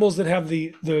animals that have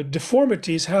the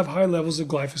deformities have high levels of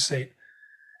glyphosate.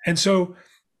 And so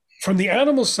from the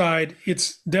animal side,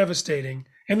 it's devastating.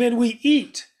 And then we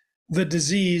eat the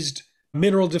diseased,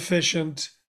 mineral deficient,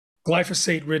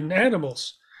 glyphosate ridden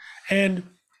animals. And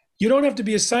you don't have to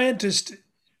be a scientist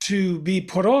to be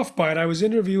put off by it. I was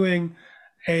interviewing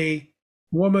a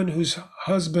woman whose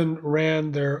husband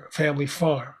ran their family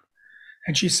farm.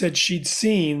 And she said she'd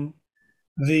seen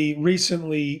the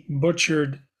recently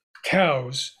butchered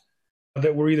cows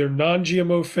that were either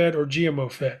non-GMO fed or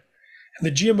GMO fed. And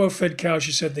the GMO fed cows,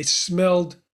 she said, they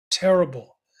smelled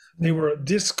terrible. They were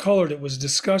discolored. It was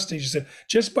disgusting. She said,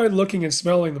 just by looking and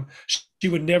smelling them, she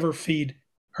would never feed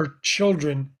her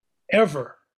children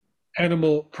ever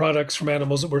animal products from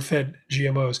animals that were fed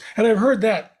GMOs. And I've heard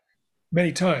that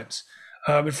many times.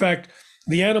 In fact,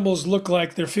 the animals look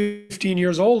like they're 15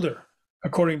 years older,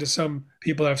 according to some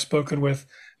people I've spoken with,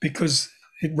 because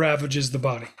it ravages the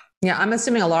body. Yeah, I'm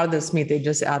assuming a lot of this meat, they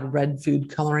just add red food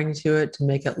coloring to it to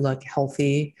make it look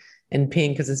healthy and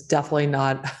pink, because it's definitely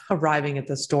not arriving at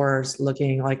the stores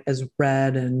looking like as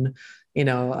red and,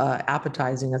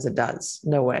 appetizing as it does.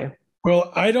 No way.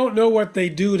 Well, I don't know what they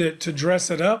do to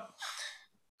dress it up,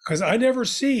 because I never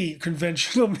see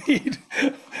conventional meat.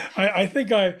 I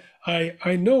think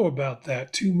I know about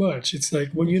that too much. It's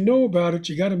like when you know about it,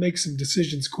 you got to make some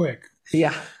decisions quick.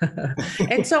 Yeah.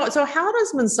 And so how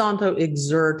does Monsanto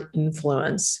exert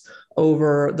influence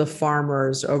over the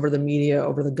farmers, over the media,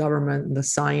 over the government, the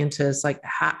scientists? Like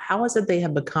how is it they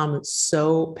have become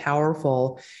so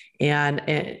powerful and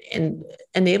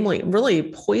enabling,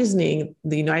 really poisoning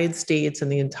the United States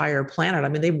and the entire planet? I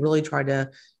mean, they really try to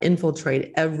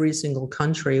infiltrate every single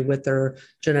country with their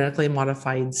genetically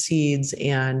modified seeds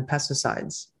and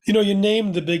pesticides. You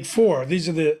named the big four. These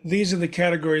are the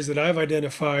categories that I've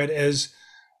identified as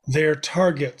their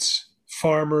targets: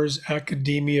 farmers,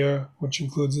 academia, which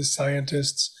includes the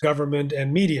scientists, government,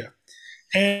 and media.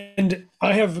 And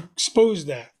I have exposed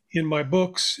that in my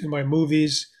books, in my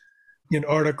movies, in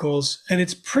articles, and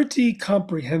it's pretty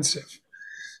comprehensive.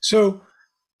 So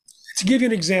to give you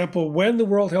an example, when the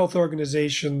World Health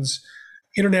Organization's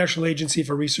International Agency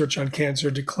for Research on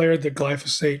Cancer declared that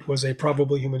glyphosate was a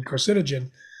probable human carcinogen,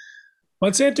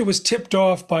 Monsanto was tipped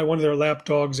off by one of their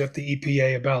lapdogs at the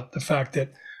EPA about the fact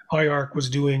that IARC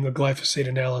was doing a glyphosate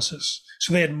analysis.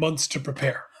 So they had months to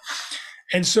prepare.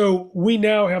 And so we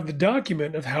now have the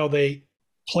document of how they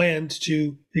planned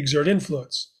to exert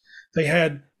influence. They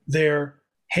had their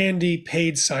handy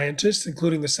paid scientists,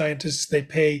 including the scientists they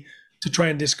pay to try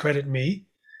and discredit me.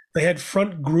 They had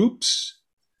front groups.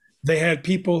 They had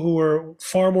people who are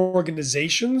farm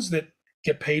organizations that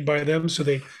get paid by them, so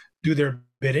they do their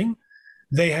bidding.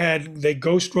 They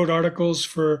ghost wrote articles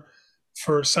for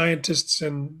scientists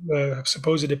and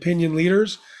supposed opinion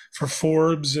leaders for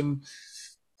Forbes and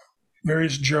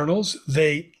various journals.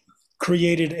 They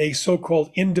created a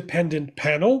so-called independent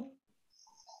panel.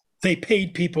 They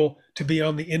paid people to be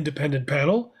on the independent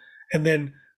panel and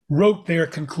then wrote their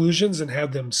conclusions and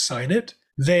had them sign it.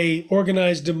 They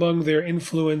organized among their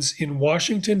influence in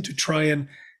Washington to try and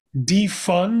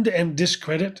defund and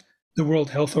discredit the World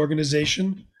Health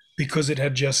Organization because it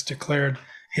had just declared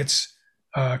its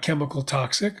chemical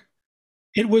toxic.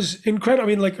 It was incredible. I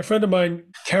mean, like a friend of mine,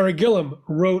 Kara Gillam,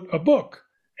 wrote a book,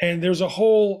 and there's a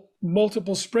whole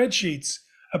multiple spreadsheets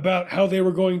about how they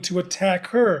were going to attack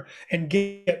her and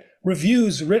get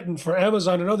reviews written for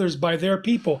Amazon and others by their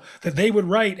people that they would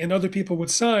write and other people would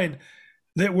sign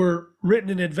that were written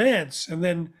in advance. And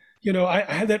then, I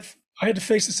had to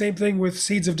face the same thing with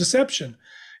Seeds of Deception.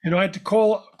 I had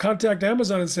to contact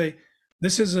Amazon and say,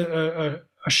 this is a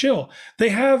shill. They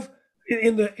have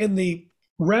in the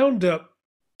Roundup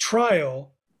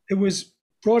trial, it was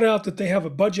brought out that they have a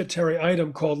budgetary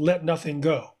item called Let Nothing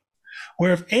Go,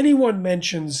 where if anyone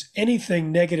mentions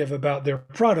anything negative about their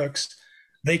products,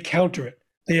 they counter it.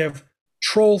 They have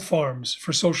troll farms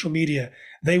for social media.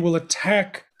 They will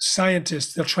attack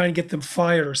scientists. They'll try and get them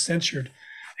fired or censored.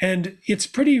 And it's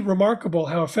pretty remarkable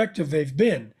how effective they've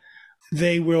been.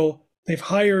 They've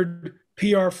hired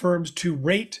PR firms to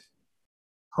rate,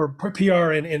 or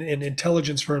PR and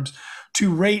intelligence firms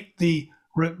to rate the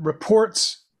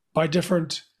reports by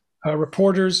different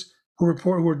reporters who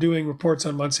are doing reports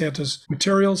on Monsanto's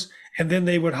materials. And then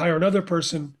they would hire another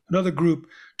group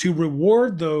to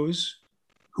reward those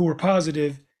who were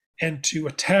positive and to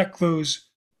attack those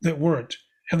that weren't.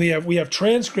 And we have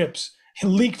transcripts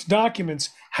and leaked documents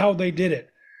how they did it.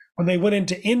 When they went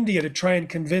into India to try and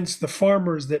convince the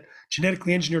farmers that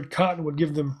genetically engineered cotton would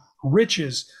give them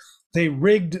riches, they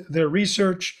rigged their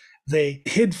research. They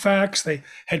hid facts. They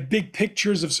had big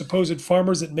pictures of supposed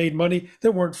farmers that made money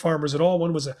that weren't farmers at all.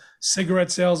 One was a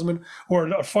cigarette salesman or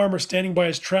a farmer standing by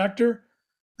his tractor.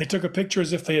 They took a picture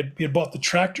as if he had bought the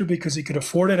tractor because he could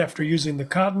afford it after using the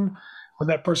cotton. When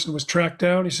that person was tracked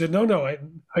down, he said, no,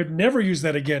 I'd never use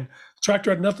that again. The tractor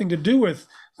had nothing to do with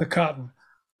the cotton.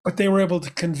 But they were able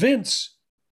to convince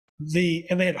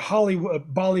and they had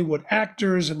Bollywood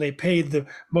actors, and they paid the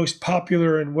most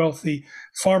popular and wealthy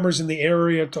farmers in the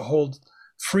area to hold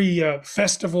free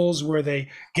festivals where they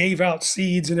gave out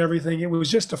seeds and everything. It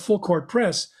was just a full court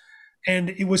press.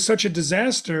 And it was such a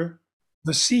disaster,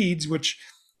 the seeds, which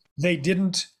they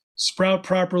didn't sprout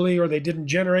properly, or they didn't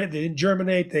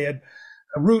germinate. They had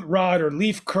a root rot or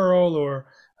leaf curl, or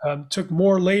took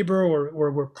more labor, or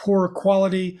were poor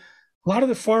quality. A lot of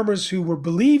the farmers who were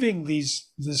believing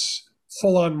this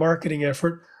full-on marketing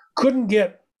effort couldn't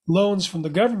get loans from the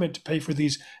government to pay for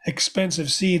these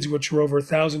expensive seeds, which were over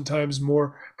 1,000 times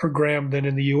more per gram than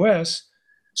in the US.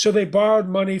 So they borrowed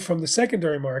money from the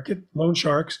secondary market, loan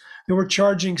sharks. They were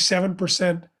charging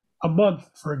 7% a month,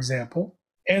 for example.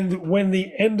 And when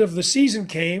the end of the season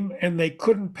came and they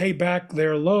couldn't pay back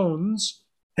their loans,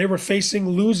 they were facing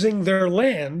losing their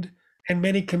land, and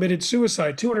many committed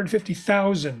suicide.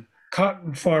 250,000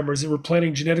 cotton farmers that were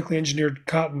planting genetically engineered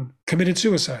cotton committed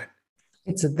suicide.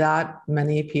 It's that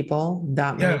many people,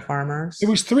 that many farmers. It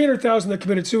was 300,000 that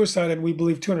committed suicide, and we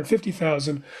believe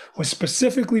 250,000 was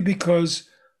specifically because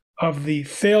of the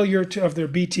failure of their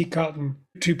BT cotton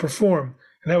to perform.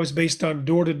 And that was based on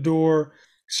door-to-door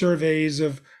surveys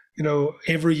of,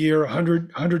 every year,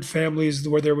 100 families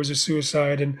where there was a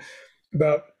suicide, and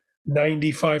about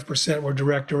 95% were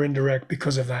direct or indirect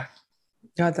because of that.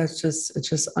 God, it's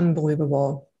just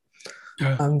unbelievable.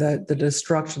 The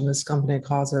destruction this company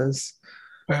causes.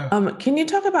 Can you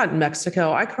talk about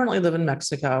Mexico? I currently live in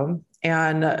Mexico,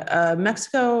 and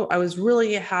Mexico, I was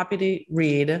really happy to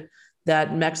read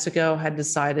that Mexico had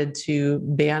decided to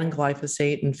ban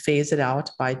glyphosate and phase it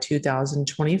out by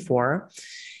 2024.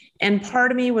 And part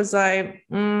of me was like,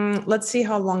 let's see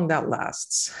how long that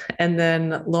lasts. And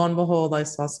then lo and behold, I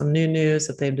saw some new news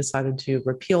that they've decided to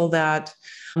repeal that.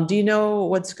 Do you know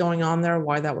what's going on there,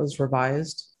 why that was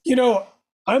revised?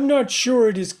 I'm not sure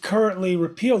it is currently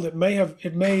repealed. It may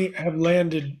have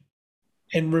landed,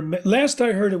 and last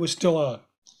I heard it was still on.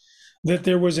 that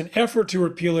there was an effort to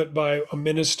repeal it by a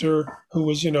minister who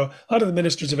was, a lot of the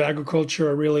ministers of agriculture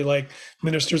are really like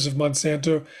ministers of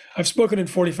Monsanto. I've spoken in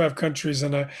 45 countries,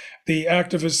 and the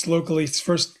activists locally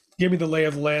first give me the lay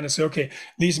of the land and say, okay,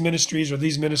 these ministries or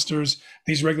these ministers,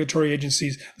 these regulatory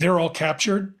agencies, they're all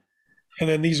captured, and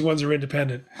then these ones are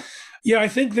independent. Yeah, I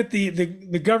think that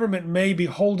the government may be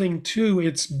holding to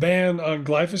its ban on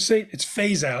glyphosate, its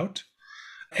phase out,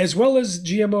 as well as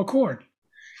GMO corn.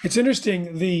 It's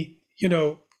interesting, the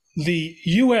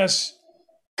US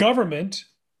government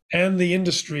and the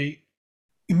industry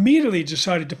immediately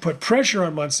decided to put pressure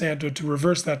on Monsanto to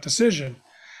reverse that decision.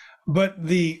 But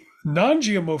the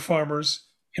non-GMO farmers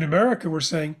in America were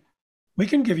saying, we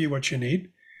can give you what you need.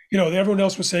 Everyone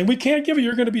else was saying, we can't give you,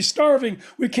 you're going to be starving.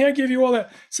 We can't give you all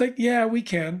that. It's like, yeah, we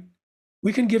can.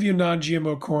 We can give you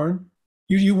non-GMO corn.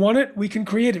 You want it? We can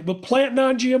create it. We'll plant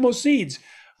non-GMO seeds.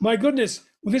 My goodness,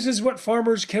 this is what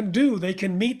farmers can do. They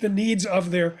can meet the needs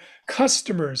of their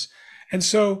customers. And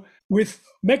so with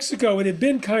Mexico, it had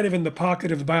been kind of in the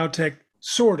pocket of biotech,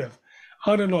 sort of,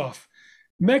 on and off.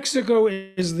 Mexico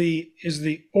is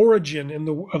the origin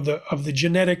of the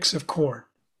genetics of corn.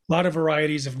 A lot of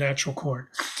varieties of natural corn.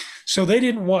 So they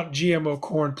didn't want GMO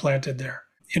corn planted there.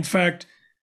 In fact,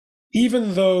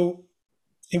 even though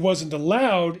it wasn't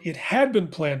allowed, it had been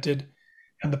planted,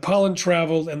 and the pollen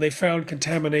traveled, and they found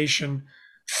contamination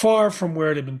far from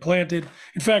where it had been planted.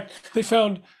 In fact, they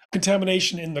found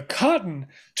contamination in the cotton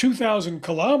 2,000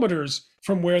 kilometers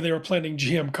from where they were planting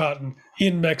GM cotton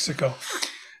in Mexico.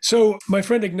 So my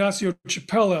friend Ignacio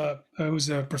Chapella, who's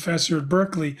a professor at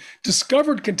Berkeley,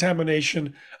 discovered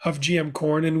contamination of GM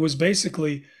corn and was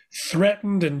basically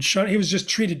threatened and shunned. He was just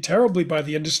treated terribly by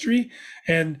the industry.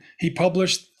 And he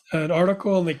published an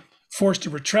article, and they forced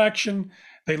a retraction.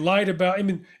 They lied about,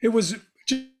 it was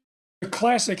just a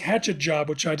classic hatchet job,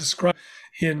 which I described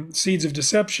in Seeds of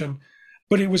Deception,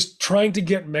 but it was trying to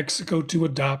get Mexico to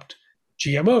adopt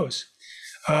GMOs.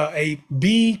 A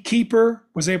beekeeper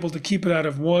was able to keep it out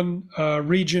of one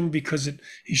region because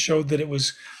he showed that it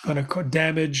was going to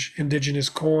damage indigenous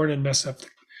corn and mess up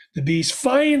the bees.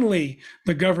 Finally,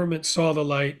 the government saw the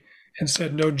light and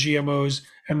said no GMOs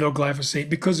and no glyphosate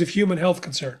because of human health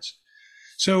concerns.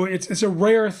 So it's a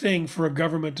rare thing for a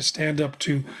government to stand up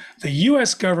to the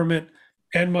U.S. government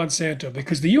and Monsanto,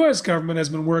 because the U.S. government has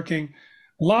been working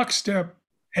lockstep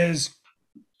as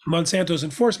Monsanto's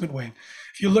enforcement wing.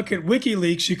 If you look at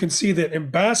WikiLeaks, you can see that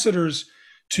ambassadors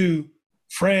to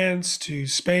France, to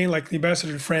Spain, like the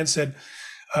ambassador to France said,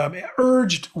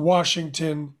 urged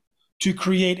Washington to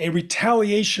create a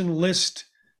retaliation list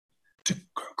to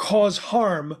cause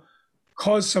harm,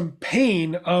 cause some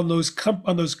pain on those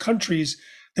countries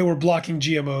that were blocking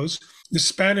GMOs. The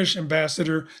Spanish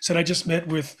ambassador said, I just met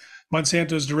with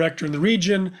Monsanto's director in the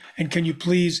region, and can you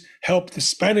please help the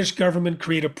Spanish government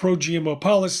create a pro-GMO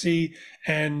policy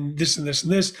and this and this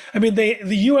and this.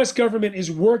 The U.S. government is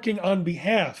working on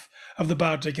behalf of the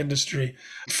biotech industry.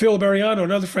 Phil Bariano,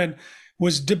 another friend,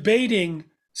 was debating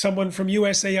someone from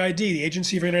USAID, the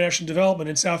Agency for International Development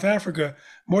in South Africa,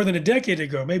 more than a decade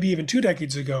ago, maybe even 2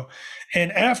 decades ago.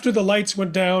 And after the lights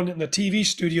went down in the TV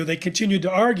studio, they continued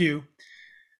to argue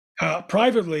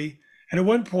privately. And at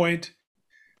one point,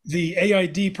 the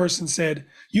AID person said,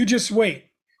 you just wait.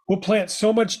 We'll plant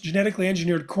so much genetically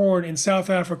engineered corn in South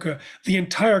Africa, the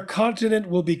entire continent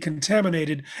will be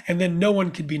contaminated, and then no one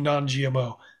can be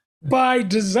non-GMO. By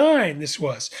design, this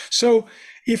was. So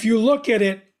if you look at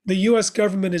it, the US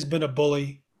government has been a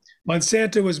bully.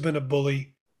 Monsanto has been a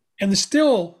bully. And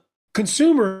still,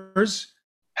 consumers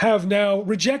have now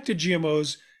rejected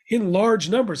GMOs in large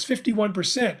numbers.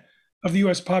 51% of the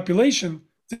US population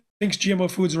thinks GMO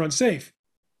foods are unsafe.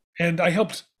 And I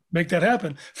helped make that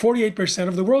happen. 48%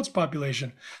 of the world's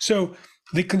population. So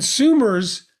the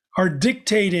consumers are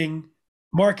dictating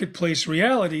marketplace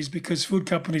realities because food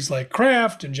companies like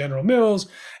Kraft and General Mills,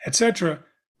 et cetera,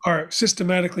 are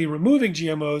systematically removing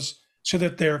GMOs so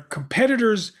that their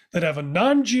competitors that have a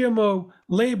non-GMO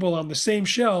label on the same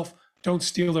shelf don't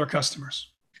steal their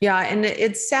customers. Yeah, and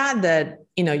it's sad that,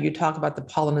 you talk about the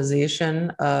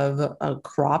pollination of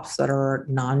crops that are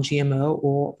non-GMO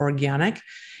or organic.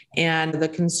 And the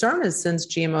concern is, since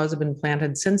GMOs have been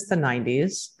planted since the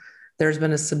 90s, there's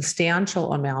been a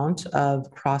substantial amount of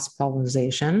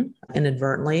cross-pollination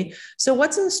inadvertently. So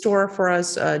what's in store for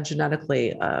us genetically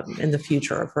in the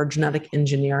future, for genetic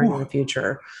engineering in the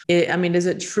future? Is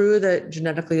it true that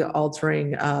genetically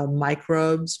altering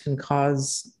microbes can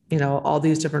cause, all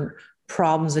these different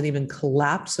problems and even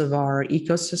collapse of our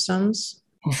ecosystems?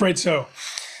 I'm afraid so.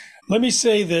 Let me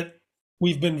say that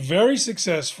we've been very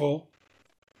successful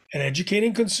at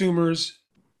educating consumers,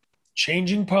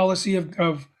 changing policy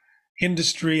of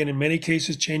industry and in many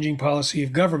cases changing policy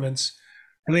of governments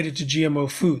related to GMO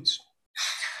foods.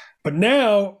 But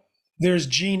now there's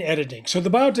gene editing. So the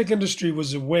biotech industry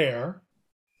was aware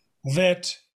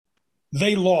that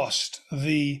they lost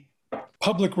the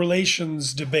public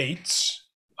relations debates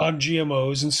on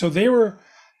GMOs. And so they were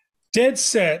dead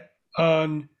set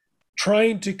on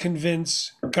trying to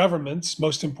convince governments,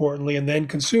 most importantly, and then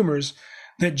consumers,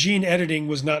 that gene editing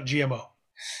was not GMO.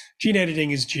 Gene editing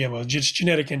is GMO, just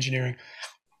genetic engineering.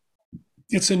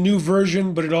 It's a new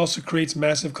version, but it also creates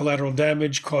massive collateral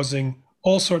damage, causing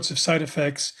all sorts of side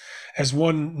effects. As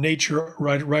one Nature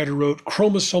writer wrote,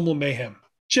 chromosomal mayhem,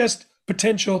 just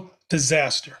potential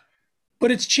disaster.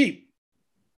 But it's cheap.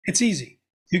 It's easy.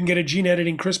 You can get a gene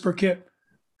editing CRISPR kit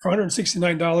for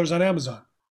 $169 on Amazon.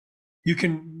 You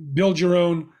can build your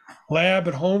own lab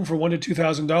at home for $1,000 to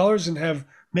 $2,000 and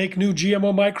make new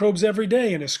GMO microbes every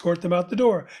day and escort them out the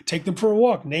door. Take them for a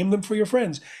walk. Name them for your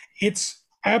friends. It's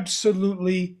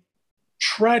absolutely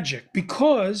tragic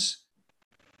because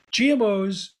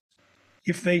GMOs,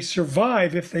 if they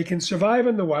can survive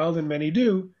in the wild, and many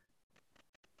do,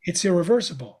 it's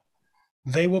irreversible.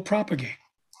 They will propagate.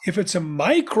 If it's a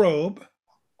microbe,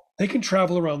 they can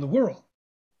travel around the world.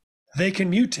 They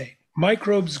can mutate.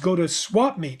 Microbes go to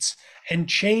swap meets and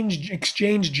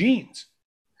exchange genes.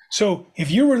 So if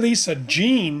you release a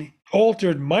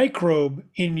gene-altered microbe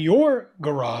in your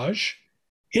garage,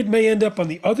 it may end up on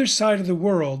the other side of the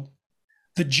world.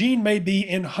 The gene may be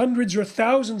in hundreds or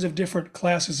thousands of different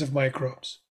classes of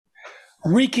microbes,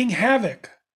 wreaking havoc.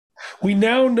 We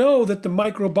now know that the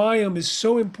microbiome is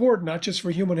so important, not just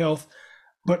for human health,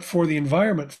 but for the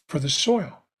environment, for the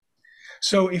soil.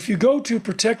 So if you go to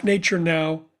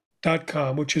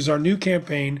protectnaturenow.com, which is our new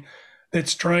campaign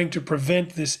that's trying to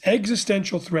prevent this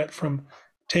existential threat from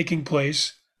taking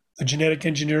place, the genetic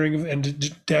engineering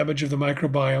and damage of the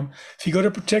microbiome. If you go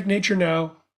to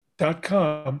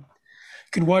protectnaturenow.com,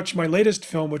 you can watch my latest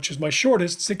film, which is my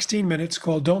shortest, 16 minutes,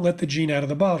 called Don't Let the Gene Out of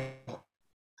the Bottle.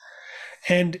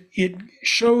 And it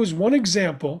shows one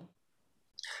example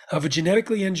of a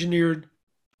genetically engineered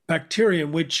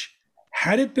bacterium, which,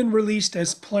 had it been released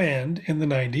as planned in the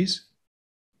 90s,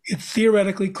 it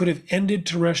theoretically could have ended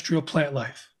terrestrial plant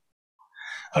life.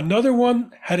 Another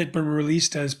one, had it been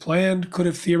released as planned, could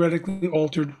have theoretically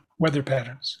altered weather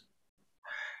patterns.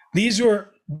 These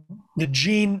are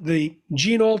the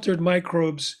gene-altered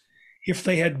microbes. If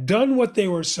they had done what they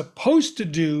were supposed to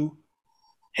do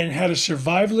and had a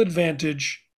survival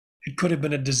advantage, it could have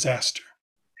been a disaster.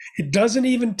 It doesn't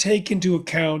even take into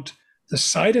account the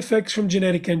side effects from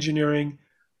genetic engineering,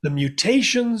 the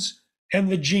mutations, and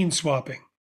the gene swapping,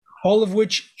 all of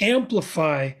which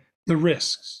amplify the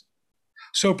risks.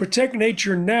 So Protect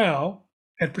Nature Now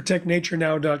at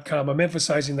protectnaturenow.com, I'm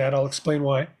emphasizing that, I'll explain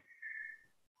why.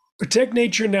 Protect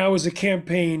Nature Now is a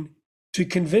campaign to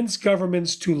convince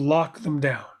governments to lock them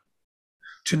down,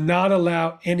 to not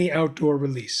allow any outdoor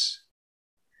release.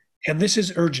 And this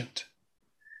is urgent.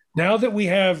 Now that we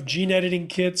have gene editing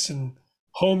kits and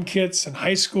home kits and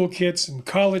high school kits and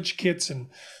college kits and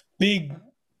big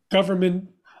government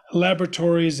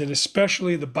laboratories, and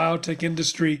especially the biotech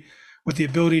industry with the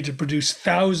ability to produce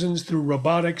thousands through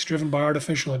robotics driven by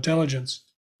artificial intelligence,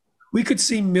 we could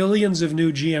see millions of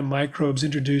new GM microbes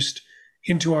introduced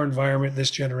into our environment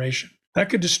this generation. That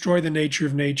could destroy the nature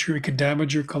of nature. It could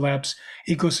damage or collapse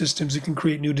ecosystems. It can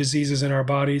create new diseases in our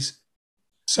bodies.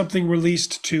 Something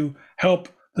released to help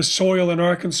the soil in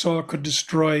Arkansas could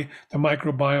destroy the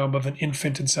microbiome of an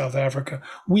infant in South Africa.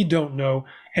 We don't know,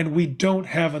 and we don't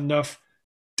have enough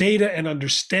data and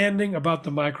understanding about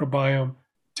the microbiome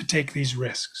to take these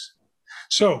risks.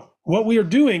 So what we are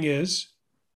doing is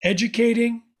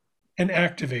educating and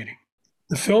activating.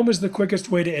 The film is the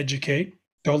quickest way to educate.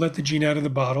 Don't let the gene out of the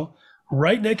bottle.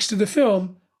 Right next to the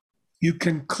film, you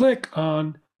can click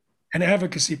on an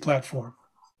advocacy platform.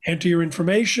 Enter your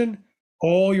information.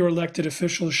 All your elected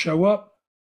officials show up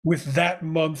with that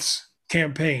month's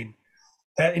campaign.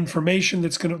 That information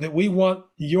that we want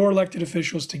your elected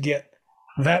officials to get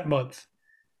that month.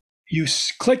 You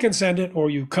click and send it, or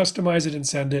you customize it and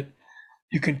send it.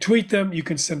 You can tweet them. You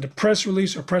can send a press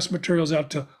release or press materials out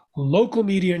to local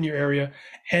media in your area.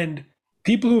 And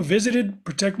people who visited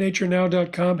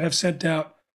protectnaturenow.com have sent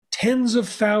out tens of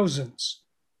thousands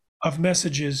of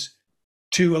messages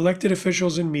to elected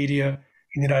officials and media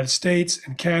in the United States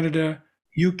and Canada,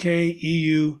 UK,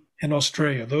 EU, and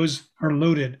Australia. Those are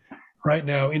loaded right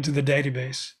now into the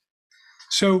database.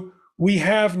 So we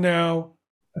have now,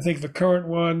 I think the current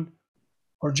one,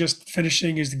 or just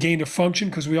finishing, is the gain of function,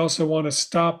 because we also want to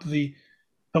stop the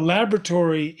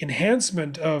laboratory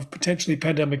enhancement of potentially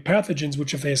pandemic pathogens,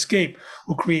 which if they escape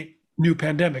will create new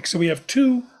pandemic. So we have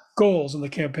two goals in the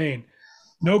campaign: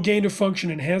 no gain of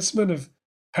function enhancement of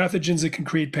pathogens that can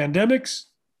create pandemics,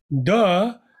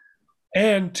 duh,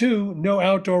 and two, no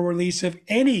outdoor release of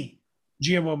any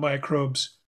GMO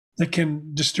microbes that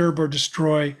can disturb or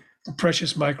destroy the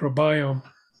precious microbiome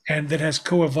and that has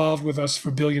co-evolved with us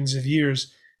for billions of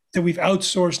years, that we've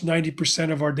outsourced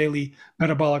 90% of our daily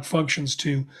metabolic functions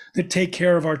to, that take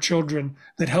care of our children,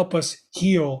 that help us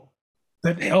heal,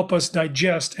 that help us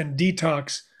digest and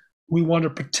detox. We want to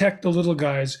protect the little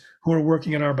guys who are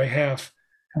working on our behalf.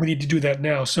 And we need to do that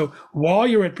now. So while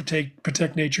you're at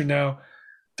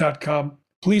protectnaturenow.com,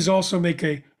 please also make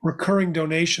a recurring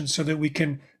donation so that we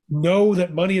can know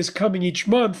that money is coming each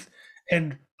month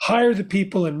and hire the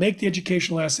people and make the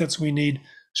educational assets we need.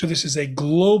 So this is a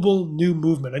global new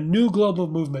movement, a new global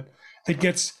movement that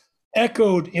gets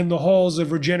echoed in the halls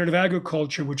of regenerative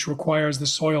agriculture, which requires the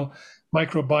soil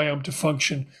microbiome to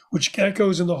function, which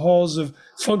echoes in the halls of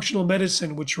functional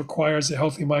medicine, which requires a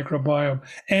healthy microbiome,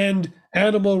 and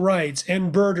animal rights,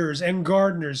 and birders, and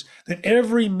gardeners, that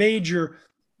every major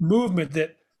movement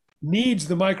that needs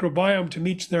the microbiome to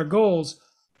meet their goals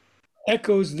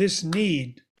echoes this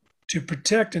need to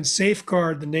protect and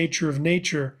safeguard the nature of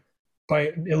nature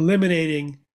by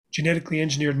eliminating genetically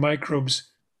engineered microbes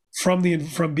from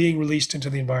being released into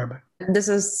the environment. This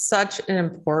is such an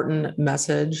important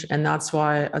message, and that's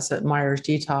why us at Myers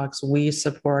Detox, we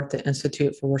support the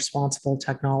Institute for Responsible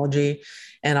Technology.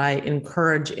 And I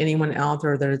encourage anyone out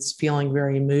there that is feeling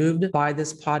very moved by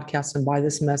this podcast and by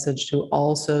this message to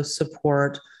also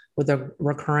support with a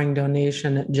recurring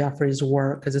donation at Jeffrey's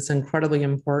work, because it's incredibly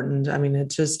important. I mean,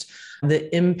 it's just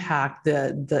the impact,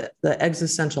 the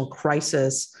existential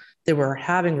crisis that we're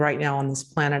having right now on this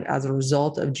planet as a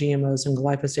result of GMOs and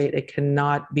glyphosate. It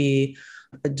cannot be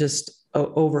just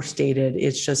overstated.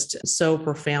 It's just so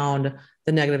profound,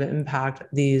 the negative impact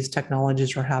these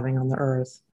technologies are having on the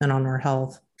earth and on our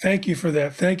health. Thank you for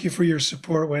that. Thank you for your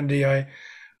support, Wendy. I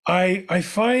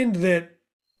find that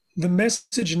the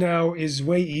message now is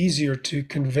way easier to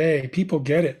convey. People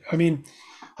get it. I mean,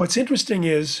 what's interesting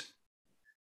is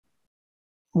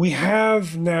we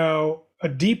have now a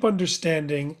deep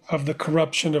understanding of the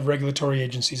corruption of regulatory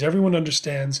agencies. Everyone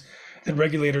understands that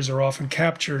regulators are often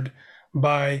captured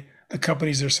by the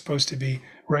companies they're supposed to be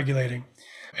regulating.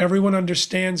 Everyone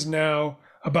understands now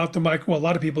about a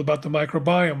lot of people about the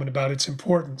microbiome and about its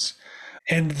importance.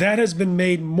 And that has been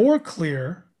made more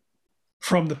clear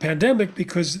from the pandemic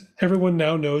because everyone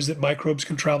now knows that microbes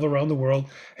can travel around the world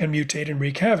and mutate and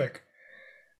wreak havoc.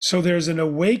 So there's an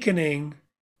awakening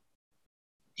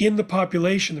in the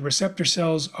population. The receptor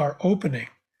cells are opening.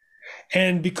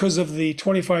 And because of the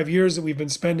 25 years that we've been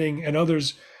spending and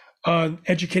others on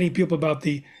educating people about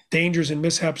the dangers and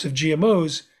mishaps of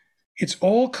GMOs, it's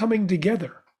all coming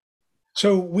together.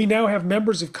 So we now have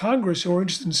members of Congress who are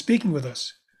interested in speaking with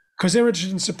us because they're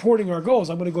interested in supporting our goals.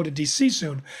 I'm going to go to DC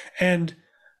soon, and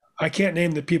I can't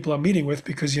name the people I'm meeting with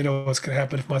because you know what's going to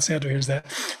happen if Monsanto hears that.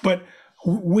 But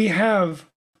we have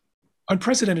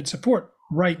unprecedented support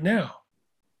right now.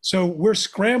 So we're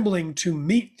scrambling to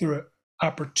meet the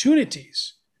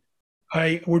opportunities.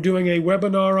 We're doing a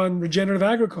webinar on regenerative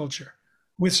agriculture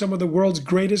with some of the world's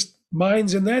greatest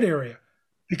minds in that area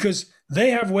because they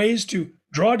have ways to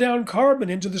draw down carbon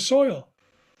into the soil.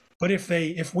 But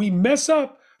if we mess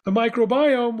up the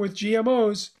microbiome with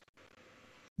GMOs,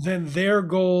 then their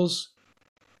goals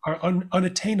are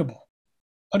unattainable.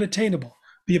 Unattainable.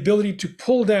 The ability to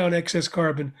pull down excess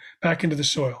carbon back into the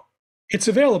soil. It's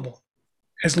available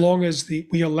as long as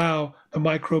we allow the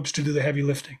microbes to do the heavy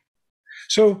lifting.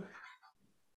 So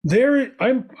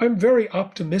I'm very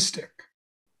optimistic.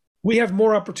 We have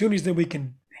more opportunities than we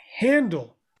can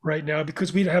handle right now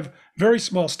because we have very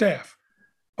small staff.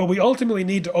 But we ultimately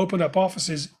need to open up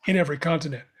offices in every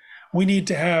continent. We need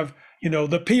to have,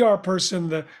 the PR person,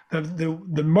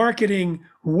 the marketing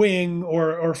wing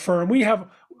or firm. We have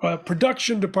a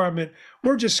production department.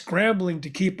 We're just scrambling to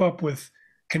keep up with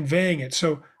conveying it.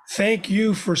 So thank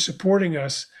you for supporting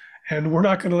us, and we're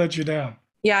not going to let you down.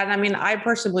 Yeah, and I mean, I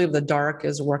personally believe the dark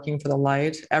is working for the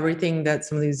light. Everything that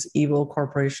some of these evil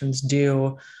corporations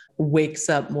do wakes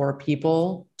up more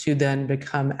people to then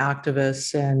become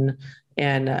activists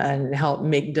and help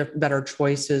make better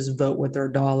choices, vote with their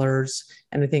dollars.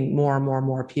 And I think more and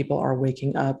more people are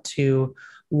waking up to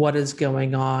what is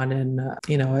going on. And,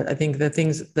 I think the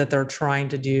things that they're trying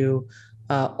to do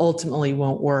ultimately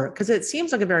won't work because it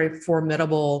seems like a very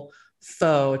formidable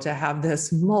foe to have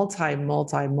this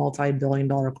multi-billion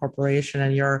dollar corporation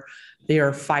and they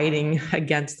are fighting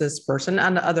against this person,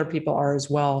 and other people are as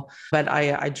well. But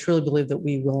I truly believe that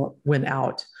we will win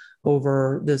out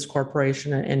over this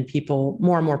corporation, and people,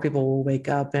 more and more people will wake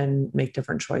up and make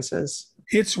different choices.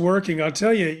 It's working. I'll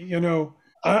tell you,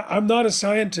 I'm not a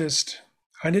scientist.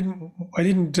 I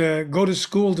didn't go to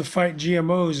school to fight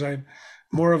GMOs. I'm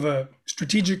more of a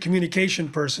strategic communication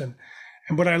person.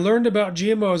 And when I learned about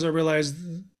GMOs, I realized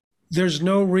there's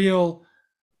no real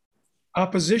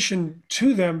opposition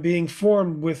to them being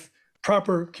formed with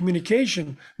proper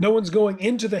communication. No one's going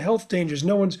into the health dangers.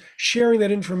 No one's sharing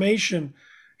that information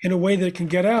in a way that it can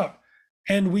get out.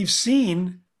 And we've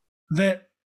seen that,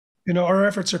 our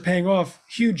efforts are paying off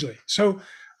hugely. So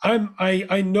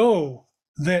I know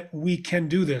that we can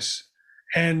do this.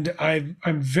 And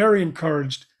I'm very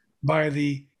encouraged by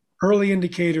the early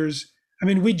indicators. I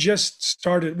mean, we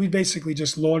basically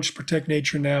just launched Protect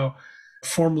Nature Now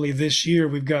formally this year.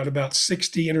 We've got about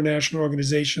 60 international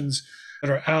organizations that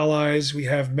are allies. We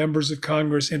have members of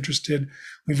Congress interested.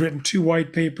 We've written 2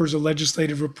 white papers, a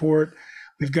legislative report.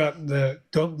 We've got the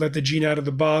Don't Let the Gene Out of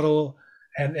the Bottle,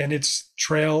 and its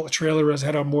trailer has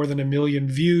had more than 1 million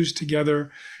views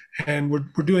together. And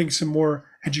we're doing some more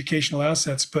educational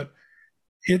assets, but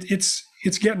it's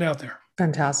getting out there.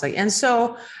 Fantastic. And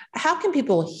so, how can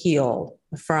people heal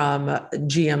from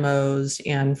GMOs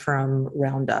and from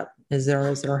Roundup? Is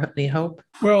there any hope?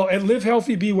 Well, at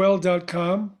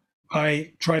livehealthybewell.com,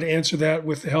 I try to answer that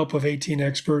with the help of 18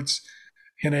 experts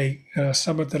in a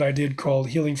summit that I did called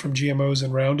Healing from GMOs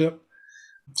and Roundup.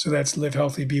 So that's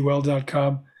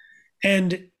livehealthybewell.com.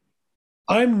 And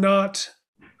I'm not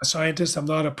a scientist. I'm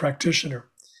not a practitioner.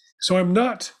 So I'm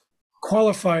not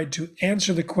qualified to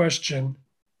answer the question,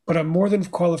 but I'm more than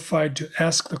qualified to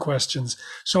ask the questions.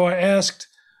 So I asked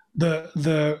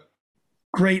the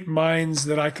great minds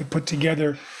that I could put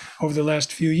together over the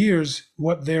last few years,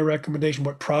 what their recommendation,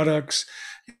 what products,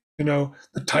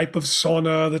 the type of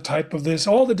sauna, the type of this,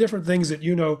 all the different things that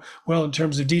well in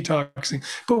terms of detoxing.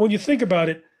 But when you think about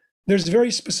it, there's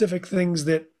very specific things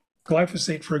that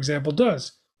glyphosate, for example,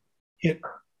 does. It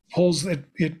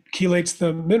chelates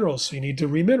the minerals, so you need to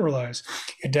remineralize.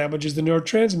 It damages the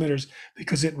neurotransmitters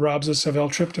because it robs us of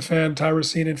L-tryptophan,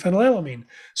 tyrosine, and phenylalanine.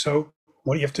 So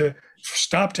you have to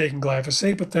stop taking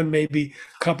glyphosate, but then maybe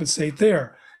compensate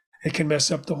there. It can mess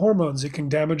up the hormones. It can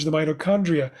damage the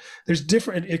mitochondria.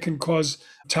 It can cause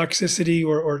toxicity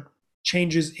or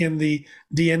changes in the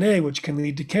DNA, which can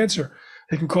lead to cancer.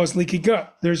 It can cause leaky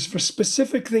gut. There's for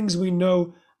specific things we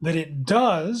know that it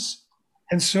does.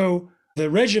 And so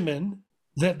the regimen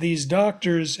that these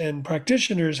doctors and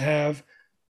practitioners have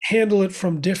handle it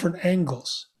from different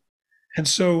angles. And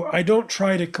so I don't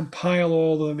try to compile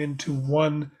all of them into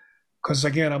one, because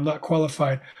again, I'm not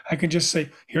qualified. I can just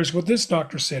say, here's what this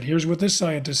doctor said, here's what this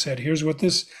scientist said, here's what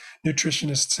this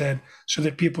nutritionist said, so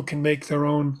that people can make their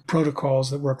own protocols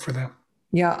that work for them.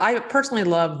 Yeah, I personally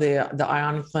love the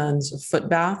Ion Cleanse foot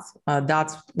bath.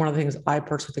 That's one of the things I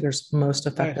personally think is most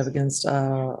effective against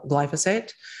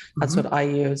glyphosate. That's what I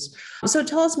use. So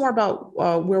tell us more about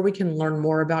where we can learn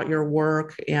more about your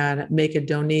work and make a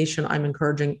donation. I'm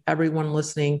encouraging everyone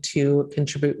listening to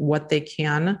contribute what they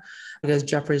can, because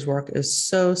Jeffrey's work is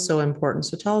so, so important.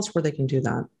 So tell us where they can do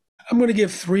that. I'm going to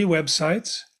give 3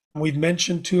 websites. We've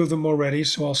mentioned 2 of them already,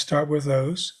 so I'll start with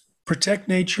those.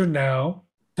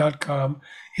 ProtectNatureNow.com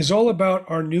is all about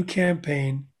our new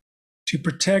campaign to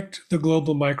protect the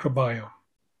global microbiome.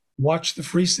 Watch the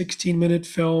free 16-minute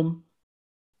film,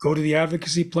 go to the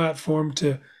advocacy platform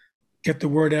to get the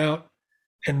word out,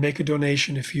 and make a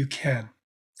donation if you can.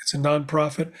 It's a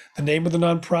nonprofit. The name of the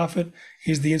nonprofit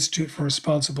is the Institute for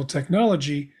Responsible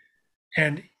Technology,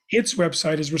 and its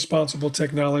website is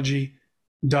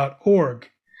responsibletechnology.org.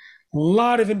 A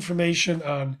lot of information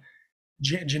on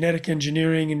genetic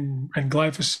engineering and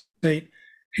glyphosate.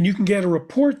 And you can get a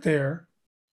report there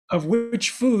of which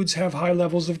foods have high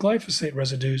levels of glyphosate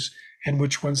residues and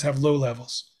which ones have low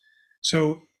levels.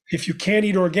 So if you can't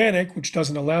eat organic, which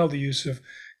doesn't allow the use of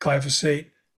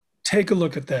glyphosate, take a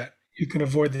look at that. You can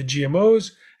avoid the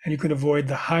GMOs and you can avoid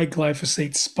the high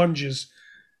glyphosate sponges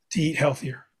to eat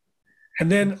healthier.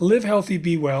 And then Live Healthy,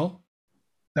 Be Well.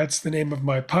 That's the name of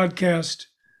my podcast.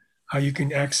 You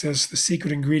can access the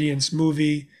Secret Ingredients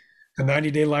movie, the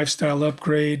 90-day lifestyle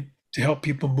upgrade to help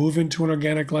people move into an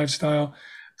organic lifestyle,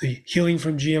 the Healing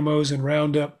from GMOs and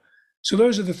Roundup. So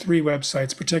those are the 3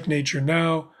 websites: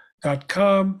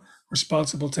 protectnaturenow.com,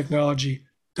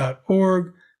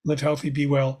 responsibletechnology.org,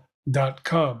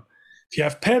 livehealthybewell.com. If you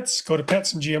have pets, go to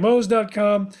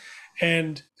petsandgmos.com.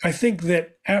 And I think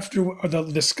that after the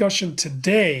discussion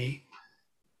today,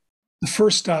 the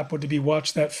first stop would be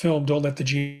watch that film, Don't Let the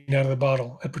Gene Out of the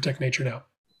Bottle, at Protect Nature Now.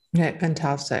 Okay,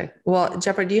 fantastic. Well,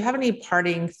 Jeffrey, do you have any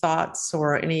parting thoughts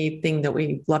or anything that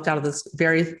we left out of this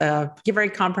very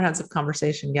comprehensive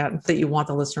conversation yet that you want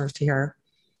the listeners to hear?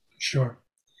 Sure.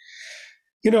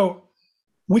 You know,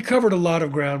 we covered a lot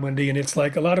of ground, Wendy, and it's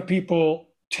like a lot of people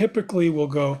typically will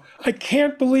go, I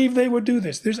can't believe they would do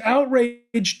this. There's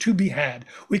outrage to be had.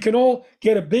 We can all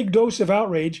get a big dose of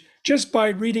outrage just by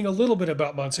reading a little bit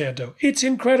about Monsanto. It's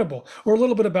incredible. Or a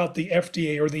little bit about the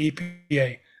FDA or the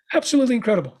EPA. Absolutely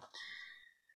incredible.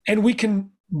 And we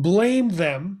can blame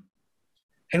them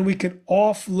and we can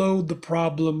offload the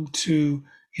problem to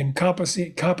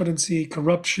incompetency,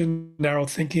 corruption, narrow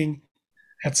thinking,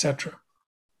 etc.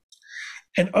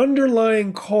 An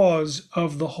underlying cause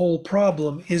of the whole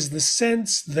problem is the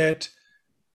sense that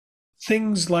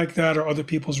things like that are other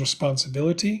people's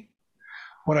responsibility.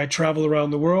 When I travel around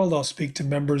the world, I'll speak to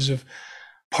members of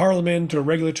parliament or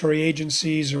regulatory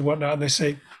agencies or whatnot, and they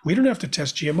say, we don't have to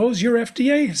test GMOs. Your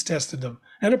FDA has tested them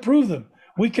and approved them.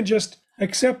 We can just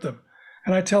accept them.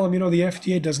 And I tell them, the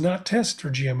FDA does not test for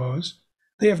GMOs.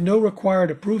 They have no required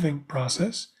approving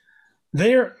process.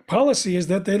 Their policy is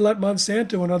that they let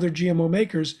Monsanto and other GMO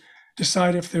makers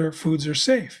decide if their foods are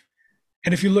safe.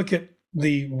 And if you look at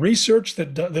the research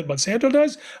that Monsanto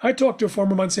does, I talked to a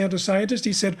former Monsanto scientist.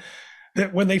 He said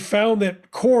that when they found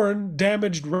that corn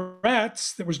damaged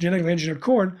rats, that was genetically engineered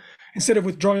corn, instead of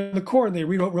withdrawing the corn, they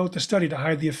rewrote the study to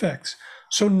hide the effects.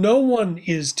 So no one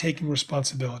is taking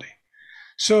responsibility.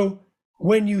 So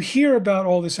when you hear about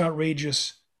all this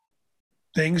outrageous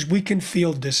things, we can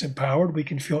feel disempowered, we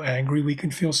can feel angry, we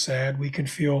can feel sad, we can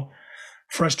feel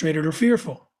frustrated or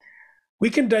fearful. We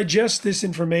can digest this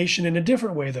information in a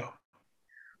different way, though.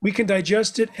 We can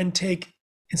digest it and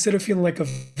instead of feeling like a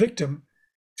victim,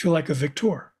 feel like a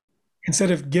victor.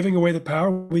 Instead of giving away the power,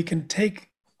 we can take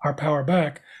our power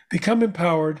back, become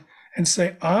empowered, and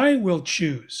say, I will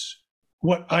choose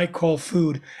what I call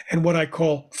food and what I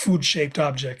call food-shaped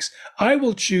objects. I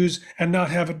will choose and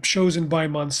not have it chosen by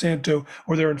Monsanto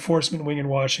or their enforcement wing in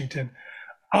Washington.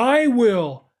 I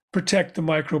will protect the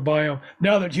microbiome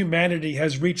now that humanity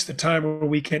has reached the time where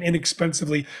we can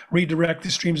inexpensively redirect the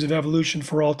streams of evolution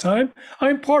for all time.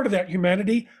 I'm part of that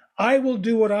humanity. I will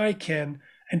do what I can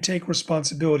and take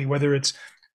responsibility, whether it's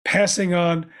passing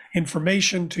on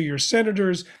information to your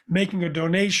senators, making a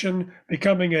donation,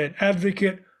 becoming an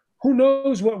advocate. Who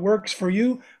knows what works for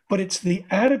you? But it's the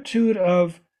attitude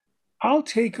of, I'll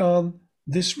take on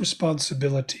this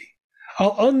responsibility.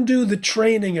 I'll undo the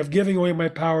training of giving away my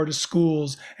power to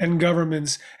schools and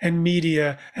governments and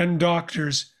media and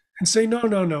doctors and say, no.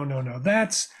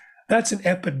 That's an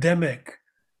epidemic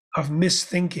of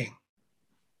misthinking.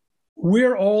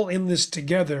 We're all in this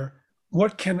together.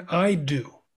 What can I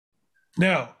do?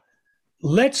 Now,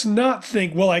 let's not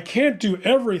think, well, I can't do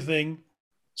everything,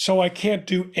 so I can't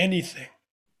do anything.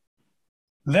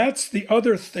 That's the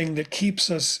other thing that keeps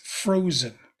us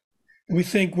frozen. We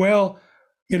think, well,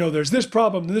 there's this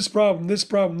problem,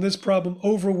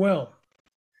 overwhelm.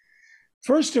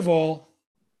 First of all,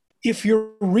 if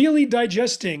you're really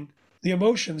digesting the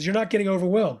emotions, you're not getting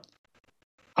overwhelmed.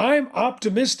 I'm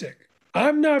optimistic.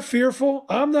 I'm not fearful.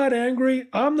 I'm not angry.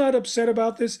 I'm not upset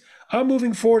about this. I'm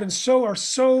moving forward, and so are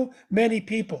so many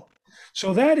people.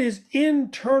 So that is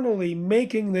internally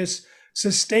making this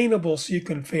sustainable so you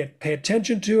can pay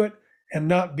attention to it and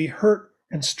not be hurt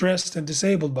and stressed and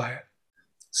disabled by it.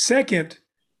 Second,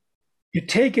 you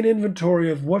take an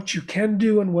inventory of what you can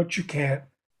do and what you can't,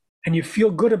 and you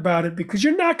feel good about it because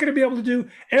you're not going to be able to do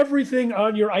everything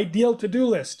on your ideal to-do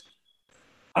list.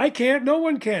 I can't, no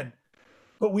one can.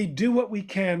 But we do what we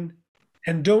can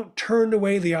and don't turn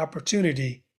away the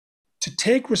opportunity to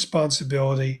take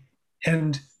responsibility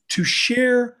and to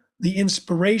share the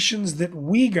inspirations that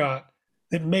we got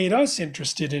that made us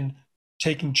interested in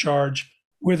taking charge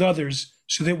with others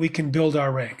so that we can build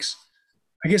our ranks.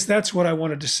 I guess that's what I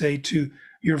wanted to say to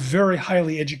your very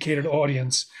highly educated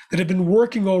audience that have been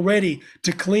working already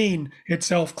to clean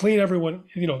itself, clean everyone.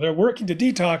 They're working to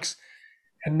detox,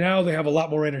 and now they have a lot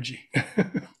more energy.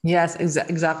 Yes,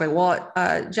 exactly. Well,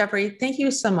 Jeffrey, thank you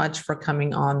so much for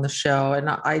coming on the show. And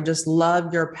I just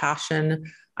love your passion.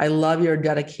 I love your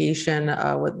dedication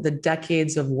with the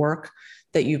decades of work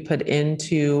that you put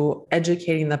into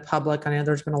educating the public. I know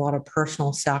there's been a lot of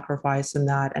personal sacrifice in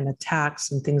that and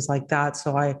attacks and things like that.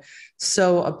 So I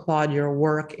so applaud your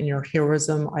work and your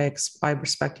heroism. I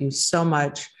respect you so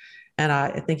much. And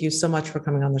I thank you so much for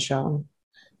coming on the show.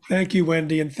 Thank you,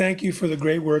 Wendy. And thank you for the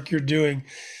great work you're doing.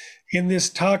 In this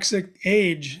toxic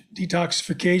age,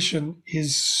 detoxification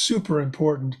is super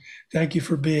important. Thank you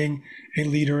for being a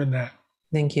leader in that.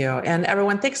 Thank you. And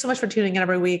everyone, thanks so much for tuning in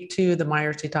every week to the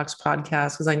Myers Detox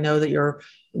podcast, because I know that you're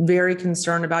very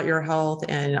concerned about your health,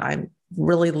 and I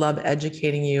really love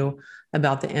educating you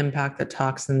about the impact that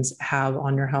toxins have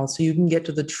on your health so you can get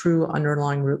to the true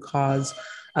underlying root cause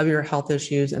of your health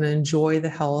issues and enjoy the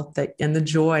health and the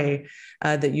joy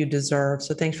that you deserve.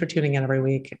 So thanks for tuning in every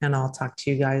week, and I'll talk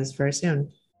to you guys very soon.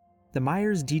 The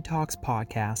Myers Detox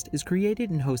Podcast is created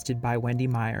and hosted by Wendy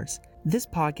Myers. This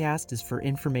podcast is for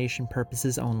information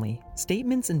purposes only.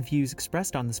 Statements and views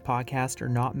expressed on this podcast are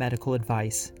not medical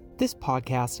advice. This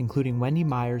podcast, including Wendy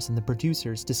Myers and the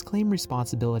producers, disclaim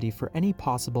responsibility for any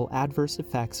possible adverse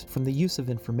effects from the use of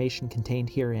information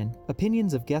contained herein.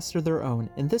 Opinions of guests are their own,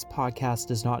 and this podcast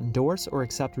does not endorse or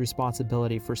accept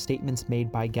responsibility for statements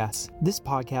made by guests. This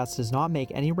podcast does not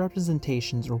make any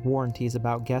representations or warranties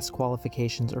about guest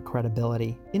qualifications or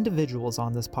credibility. Individuals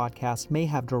on this podcast may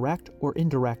have direct or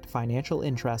indirect financial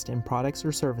interest in products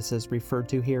or services referred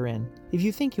to herein. If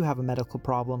you think you have a medical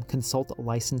problem, consult a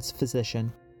licensed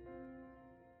physician.